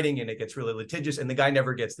they're fighting, and it gets really litigious, and the guy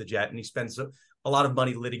never gets the jet, and he spends a lot of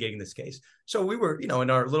money litigating this case. So we were, in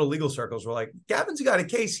our little legal circles, we're like, Gavin's got a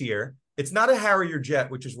case here. It's not a Harrier jet,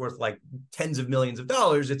 which is worth like tens of millions of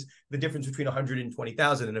dollars. It's the difference between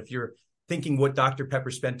 120,000. And if you're thinking what Dr. Pepper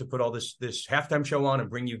spent to put all this halftime show on and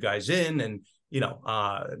bring you guys in, and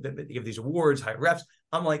give these awards, high refs,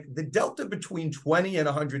 I'm like, the delta between 20 and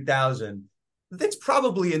 100,000. That's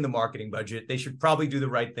probably in the marketing budget. They should probably do the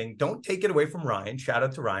right thing. Don't take it away from Ryan. Shout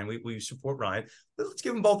out to Ryan. We support Ryan. But let's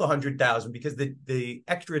give them both 100,000 because the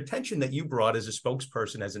extra attention that you brought as a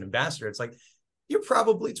spokesperson, as an ambassador, it's like it's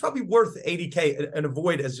probably worth 80K and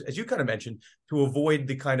avoid, as you kind of mentioned, to avoid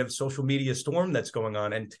the kind of social media storm that's going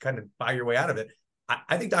on and to kind of buy your way out of it.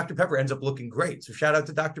 I think Dr. Pepper ends up looking great. So shout out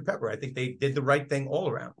to Dr. Pepper. I think they did the right thing all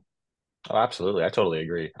around. Oh, absolutely. I totally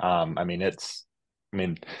agree.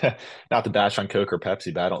 Not to bash on Coke or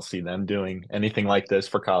Pepsi, but I don't see them doing anything like this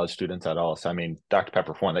for college students at all. So, I mean, Dr.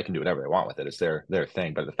 Pepper, for one, they can do whatever they want with it. It's their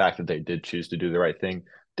thing. But the fact that they did choose to do the right thing,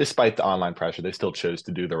 despite the online pressure, they still chose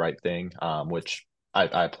to do the right thing, which I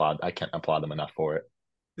applaud. I can't applaud them enough for it.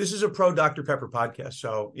 This is a pro Dr. Pepper podcast.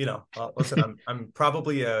 So, listen, I'm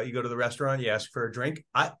probably, you go to the restaurant, you ask for a drink.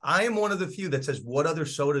 I am one of the few that says, what other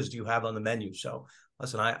sodas do you have on the menu? So,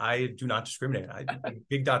 listen, I do not discriminate. I'm a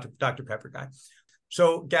big Dr. Pepper guy.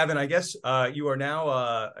 So, Gavin, I guess you are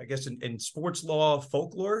now, in sports law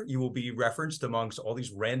folklore, you will be referenced amongst all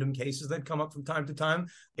these random cases that come up from time to time.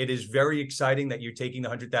 It is very exciting that you're taking the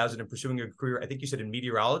 100,000 and pursuing your career. I think you said in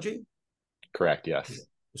meteorology. Correct. Yes.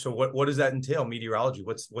 So, what does that entail? Meteorology.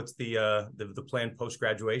 What's the plan post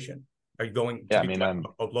graduation? Are you going to be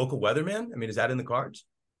a local weatherman? I mean, is that in the cards?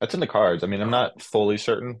 That's in the cards. I mean, I'm not fully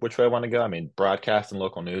certain which way I want to go. I mean, broadcast and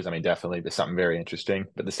local news, definitely there's something very interesting,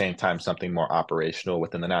 but at the same time, something more operational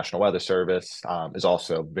within the National Weather Service is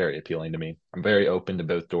also very appealing to me. I'm very open to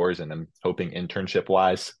both doors, and I'm hoping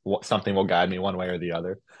internship-wise, something will guide me one way or the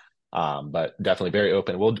other. But definitely very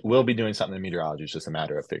open. We'll be doing something in meteorology. It's just a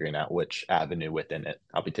matter of figuring out which avenue within it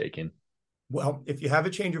I'll be taking. Well, if you have a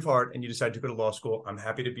change of heart and you decide to go to law school, I'm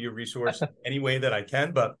happy to be a resource any way that I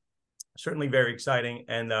can, but certainly very exciting.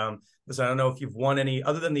 And listen, I don't know if you've won any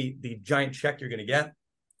other than the giant check you're going to get.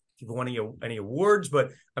 If if you've won any awards,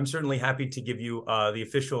 but I'm certainly happy to give you the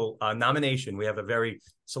official nomination. We have a very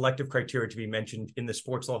selective criteria to be mentioned in the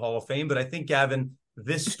Sports Law Hall of Fame, but I think, Gavin,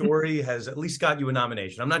 this story has at least got you a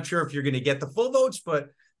nomination. I'm not sure if you're going to get the full votes, but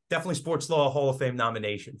definitely Sports Law Hall of Fame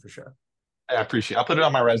nomination for sure. I appreciate it. I'll put it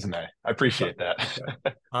on my resume. I appreciate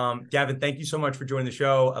that. Gavin, thank you so much for joining the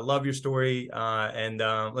show. I love your story.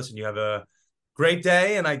 Listen, you have a great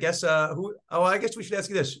day. And I guess I guess we should ask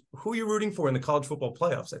you this. Who are you rooting for in the college football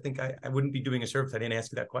playoffs? I think I wouldn't be doing a service if I didn't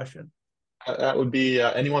ask you that question. That would be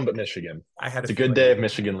anyone but Michigan. It's a good day if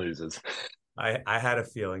Michigan loses. I had a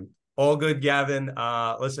feeling. All good, Gavin.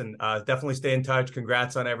 Listen, definitely stay in touch.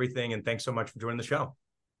 Congrats on everything. And thanks so much for joining the show.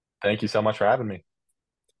 Thank you so much for having me.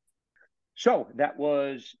 So that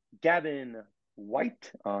was Gavin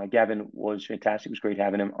White. Gavin was fantastic. It was great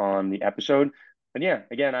having him on the episode. And yeah,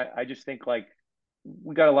 again, I just think like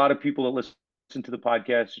we got a lot of people that listen to the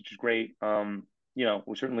podcast, which is great. We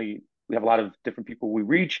have a lot of different people we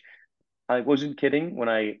reach. I wasn't kidding when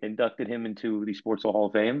I inducted him into the Sports Hall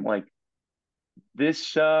of Fame. Like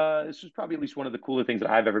this was probably at least one of the cooler things that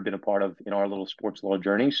I've ever been a part of in our little sports law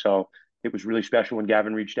journey. So it was really special when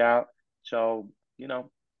Gavin reached out. So,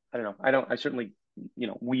 I don't know. I certainly,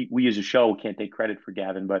 we as a show can't take credit for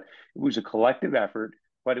Gavin, but it was a collective effort.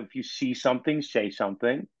 But if you see something, say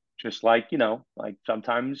something. Just like, like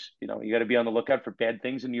sometimes, you got to be on the lookout for bad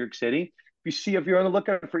things in New York City. If you're on the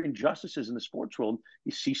lookout for injustices in the sports world,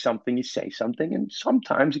 you see something, you say something, and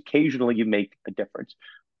sometimes, occasionally, you make a difference.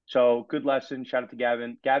 So good lesson. Shout out to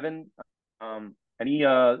Gavin. Gavin, any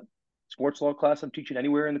sports law class I'm teaching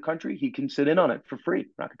anywhere in the country, he can sit in on it for free. I'm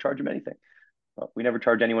not going to charge him anything. We never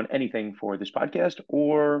charge anyone anything for this podcast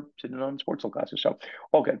or sitting on sports law classes. So,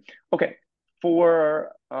 okay. To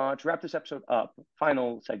wrap this episode up,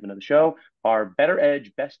 final segment of the show, our Better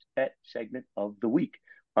Edge Best Bet segment of the week.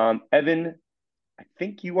 Evan, I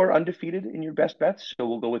think you are undefeated in your best bets, so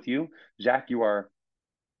we'll go with you. Zach, you are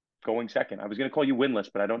going second. I was going to call you winless,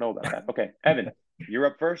 but I don't know about that. Okay, Evan, you're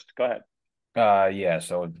up first. Go ahead.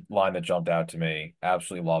 So a line that jumped out to me,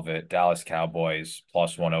 absolutely love it. Dallas Cowboys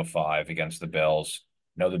plus 105 against the Bills.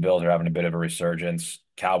 The Bills are having a bit of a resurgence.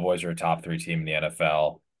 Cowboys are a top 3 team in the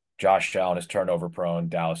NFL. Josh Allen is turnover prone.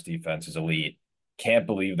 Dallas defense is elite. Can't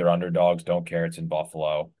believe they're underdogs. Don't care. It's in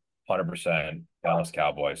Buffalo. 100% Dallas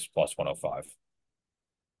Cowboys plus 105.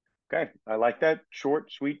 Okay. I like that.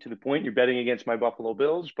 Short, sweet, to the point. You're betting against my Buffalo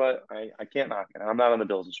Bills, but I can't knock it. I'm not on the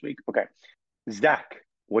Bills this week. Okay. Zach,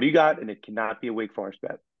 what do you got? And it cannot be a Wake Forest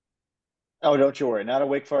bet. Oh, don't you worry. Not a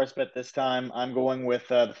Wake Forest bet this time. I'm going with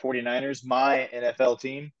the 49ers, my NFL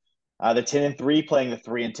team. The 10-3 playing the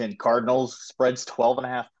 3-10 Cardinals. Spreads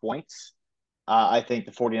 12.5 points. I think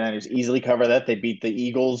the 49ers easily cover that. They beat the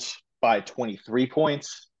Eagles by 23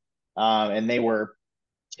 points. And they were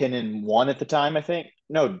 10-1 at the time, I think.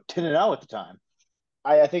 No, 10-0 at the time.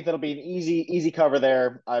 I think that'll be an easy cover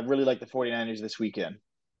there. I really like the 49ers this weekend.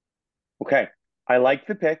 Okay. I like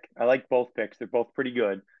the pick. I like both picks. They're both pretty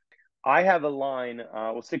good. I have a line.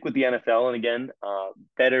 We'll stick with the NFL. And again,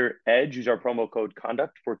 Better Edge, use our promo code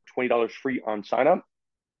CONDUCT for $20 free on sign up.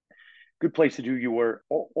 Good place to do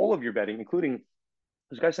all of your betting, including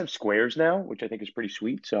those guys have squares now, which I think is pretty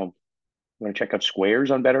sweet. So you want to check out squares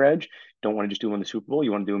on Better Edge. Don't want to just do them in the Super Bowl.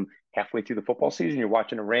 You want to do them halfway through the football season. You're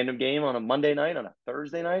watching a random game on a Monday night, on a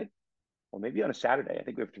Thursday night, or maybe on a Saturday. I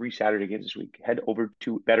think we have 3 Saturday games this week. Head over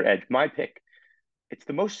to Better Edge. My pick. It's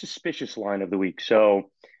the most suspicious line of the week.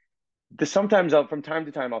 So sometimes from time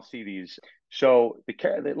to time, I'll see these. So the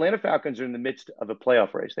Atlanta Falcons are in the midst of a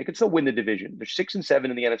playoff race. They could still win the division. They're 6-7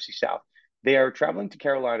 in the NFC South. They are traveling to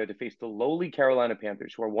Carolina to face the lowly Carolina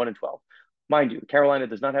Panthers, who are 1-12. Mind you, Carolina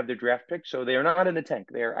does not have their draft pick, so they are not in the tank.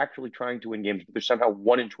 They are actually trying to win games, but they're somehow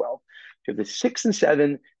 1-12. So the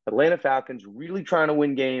 6-7 Atlanta Falcons really trying to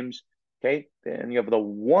win games. Okay, and you have the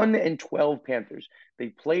 1-12 Panthers. They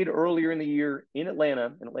played earlier in the year in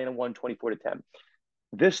Atlanta, and Atlanta won 24-10.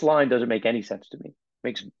 This line doesn't make any sense to me.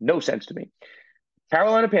 Makes no sense to me.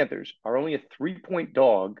 Carolina Panthers are only a 3-point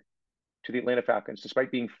dog to the Atlanta Falcons,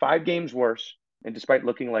 despite being 5 games worse and despite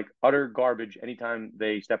looking like utter garbage anytime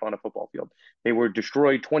they step on a football field. They were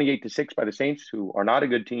destroyed 28-6 by the Saints, who are not a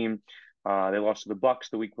good team. They lost to the Bucks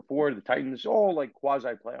the week before, the Titans, all like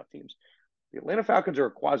quasi-playoff teams. The Atlanta Falcons are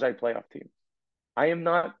a quasi-playoff team. I am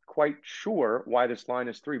not quite sure why this line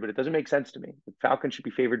is 3, but it doesn't make sense to me. The Falcons should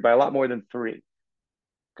be favored by a lot more than 3.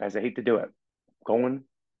 Guys, I hate to do it. Going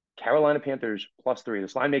Carolina Panthers plus 3.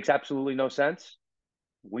 This line makes absolutely no sense.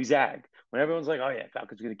 We zag. When everyone's like, oh yeah,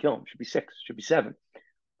 Falcons are going to kill him. Should be 6, should be 7.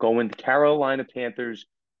 Going to Carolina Panthers.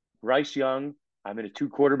 Bryce Young, I'm in a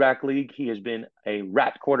 2-quarterback league. He has been a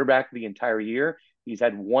rat quarterback the entire year. He's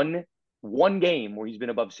had 1 one game where he's been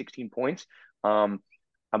above 16 points. I'm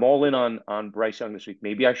all in on Bryce Young this week.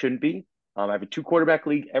 Maybe I shouldn't be. I have a 2 quarterback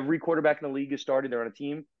league. Every quarterback in the league is starting. They're on a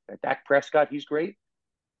team. Dak Prescott, he's great.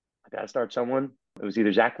 I got to start someone. It was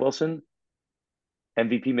either Zach Wilson,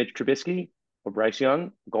 MVP Mitch Trubisky, or Bryce Young.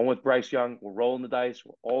 I'm going with Bryce Young. We're rolling the dice.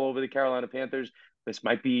 We're all over the Carolina Panthers. This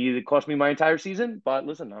might be it cost me my entire season, but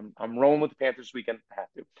listen, I'm rolling with the Panthers this weekend. I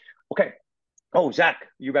have to. Okay. Oh, Zach,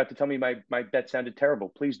 you're about to tell me my bet sounded terrible.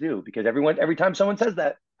 Please do, because every time someone says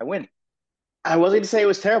that, I win. I wasn't going to say it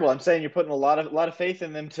was terrible. I'm saying you're putting a lot of faith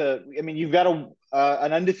in them to. I mean, you've got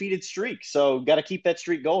an undefeated streak, so got to keep that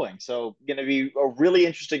streak going. So, going to be a really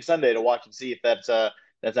interesting Sunday to watch and see if that's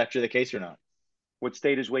actually the case or not. What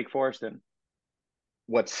state is Wake Forest in?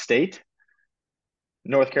 What state?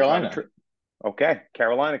 North Carolina. Okay,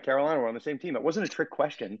 Carolina. We're on the same team. It wasn't a trick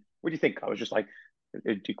question. What do you think? I was just like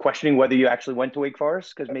questioning whether you actually went to Wake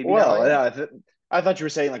Forest because maybe. Well, yeah, I thought you were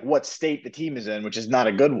saying like what state the team is in, which is not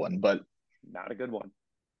a good one, but not a good one.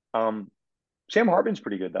 Sam Hartman's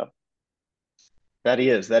pretty good though. That he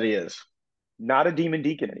is. Not a Demon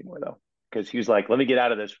Deacon anymore though, because he was like, "Let me get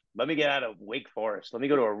out of this. Let me get out of Wake Forest. Let me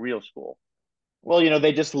go to a real school." Well,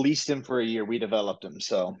 they just leased him for a year. We developed him,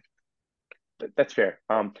 so that's fair.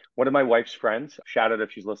 One of my wife's friends, shout out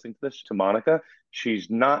if she's listening to this, to Monica. She's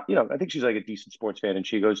not, I think she's like a decent sports fan, and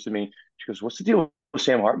she goes to me. She goes, "What's the deal with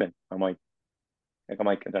Sam Hartman?" I'm like,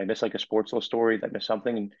 did I miss like a sports little story? Did I miss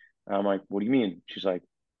something? And I'm like, "What do you mean?" She's like,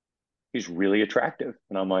 "He's really attractive,"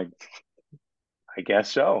 and I'm like, I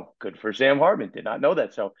guess so. Good for Sam Hartman. Did not know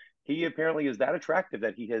that. So he apparently is that attractive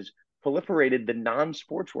that he has proliferated the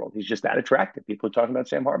non-sports world. He's just that attractive. People are talking about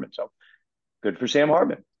Sam Hartman. So good for Sam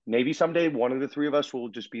Hartman. Maybe someday one of the three of us will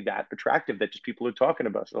just be that attractive that just people are talking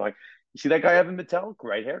about. So like, you see that guy Evan Mattel?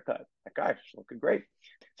 Great haircut. That guy's looking great.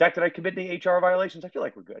 Zach, did I commit any HR violations? I feel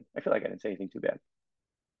like we're good. I feel like I didn't say anything too bad.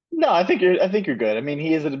 No, I think you're good. I mean,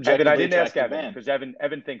 he is an objectively Evan, I didn't ask Evan man. because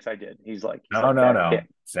Evan thinks I did. He's like, No.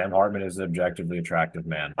 Sam Hartman is an objectively attractive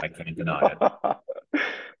man. I can't deny it.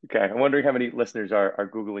 Okay, I'm wondering how many listeners are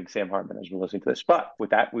Googling Sam Hartman as we're listening to this. But with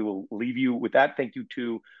that, we will leave you with that. Thank you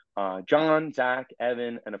to John, Zach,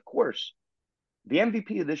 Evan, and of course, the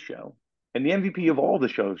MVP of this show and the MVP of all the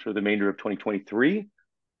shows for the remainder of 2023,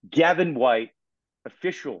 Gavin White,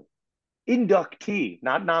 official inductee,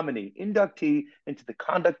 not nominee, inductee into the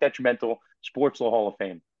Conduct Detrimental Sports Law Hall of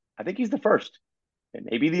Fame. I think he's the first and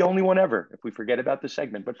maybe the only one ever if we forget about this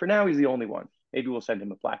segment. But for now, he's the only one. Maybe we'll send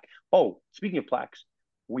him a plaque. Oh, speaking of plaques,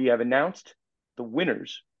 we have announced the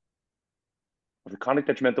winners of the Conduct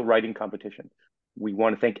Detrimental Writing Competition. We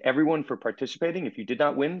want to thank everyone for participating. If you did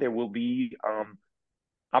not win, there will be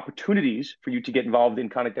opportunities for you to get involved in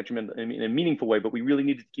Conduct Detrimental in a meaningful way, but we really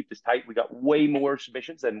needed to keep this tight. We got way more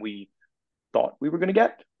submissions than we thought we were going to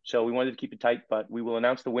get. So we wanted to keep it tight, but we will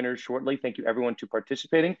announce the winners shortly. Thank you everyone to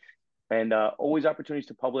participating, and always opportunities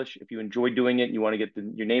to publish. If you enjoy doing it and you want to get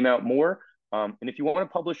your name out more, and if you want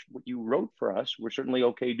to publish what you wrote for us, we're certainly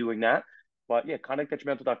okay doing that. But yeah,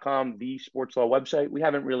 conductdetrimental.com, the sports law website. We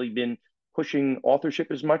haven't really been pushing authorship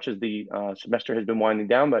as much as the semester has been winding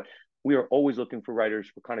down, but we are always looking for writers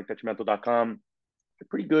for conductdetrimental.com. A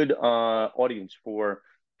pretty good audience for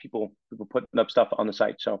people putting up stuff on the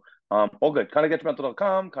site. So all good.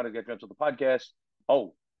 ConductDetrimental.com, Conduct Detrimental the podcast.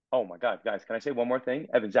 Oh my God, guys, can I say one more thing?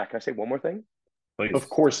 Evan, Zach, can I say one more thing? Please. Of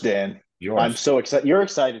course, Dan. Yours. I'm so excited. You're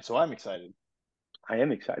excited, so I'm excited. I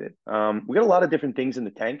am excited. We got a lot of different things in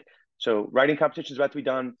the tank. So writing competition is about to be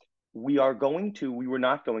done. We were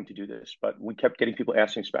not going to do this, but we kept getting people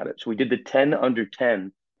asking us about it. So we did the 10 under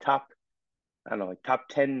 10 top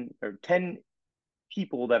 10 or 10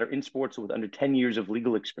 people that are in sports with under 10 years of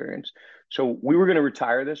legal experience. So we were going to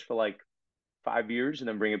retire this for like 5 years and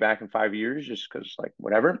then bring it back in 5 years just because like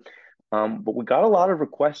whatever. But we got a lot of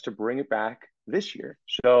requests to bring it back this year.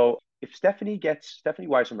 So if Stephanie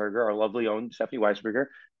Weisenberger, our lovely own Stephanie Weisenberger,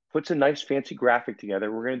 puts a nice fancy graphic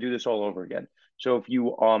together, we're going to do this all over again. So if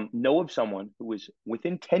you know of someone who is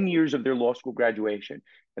within 10 years of their law school graduation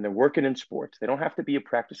and they're working in sports, they don't have to be a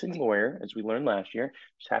practicing lawyer, as we learned last year,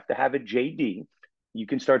 just have to have a JD. You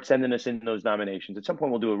can start sending us in those nominations. At some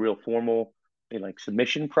point, we'll do a real formal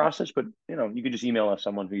submission process, but you can just email us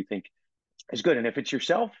someone who you think is good. And if it's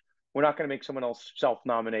yourself, we're not going to make someone else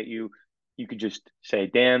self-nominate you. You could just say,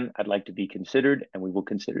 Dan, I'd like to be considered, and we will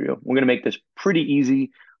consider you. We're going to make this pretty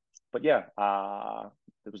easy. But yeah,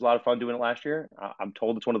 it was a lot of fun doing it last year. I'm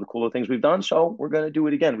told it's one of the cooler things we've done, so we're going to do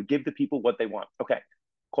it again. We give the people what they want. Okay,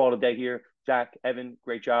 call it a day here. Zach, Evan,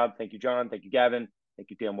 great job. Thank you, John. Thank you, Gavin. Thank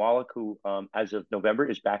you, Dan Wallach, who as of November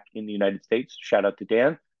is back in the United States. Shout out to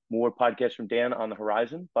Dan. More podcasts from Dan on the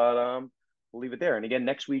horizon. But we'll leave it there. And again,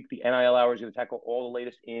 next week, the NIL Hour is going to tackle all the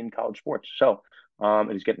latest in college sports. So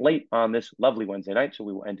it is getting late on this lovely Wednesday night. So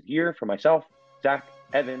we will end it here. For myself, Zach,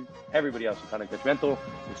 Evan, everybody else at Conduct Judgmental.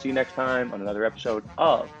 We'll see you next time on another episode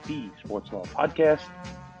of the Sports Law Podcast,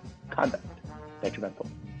 Conduct Detrimental.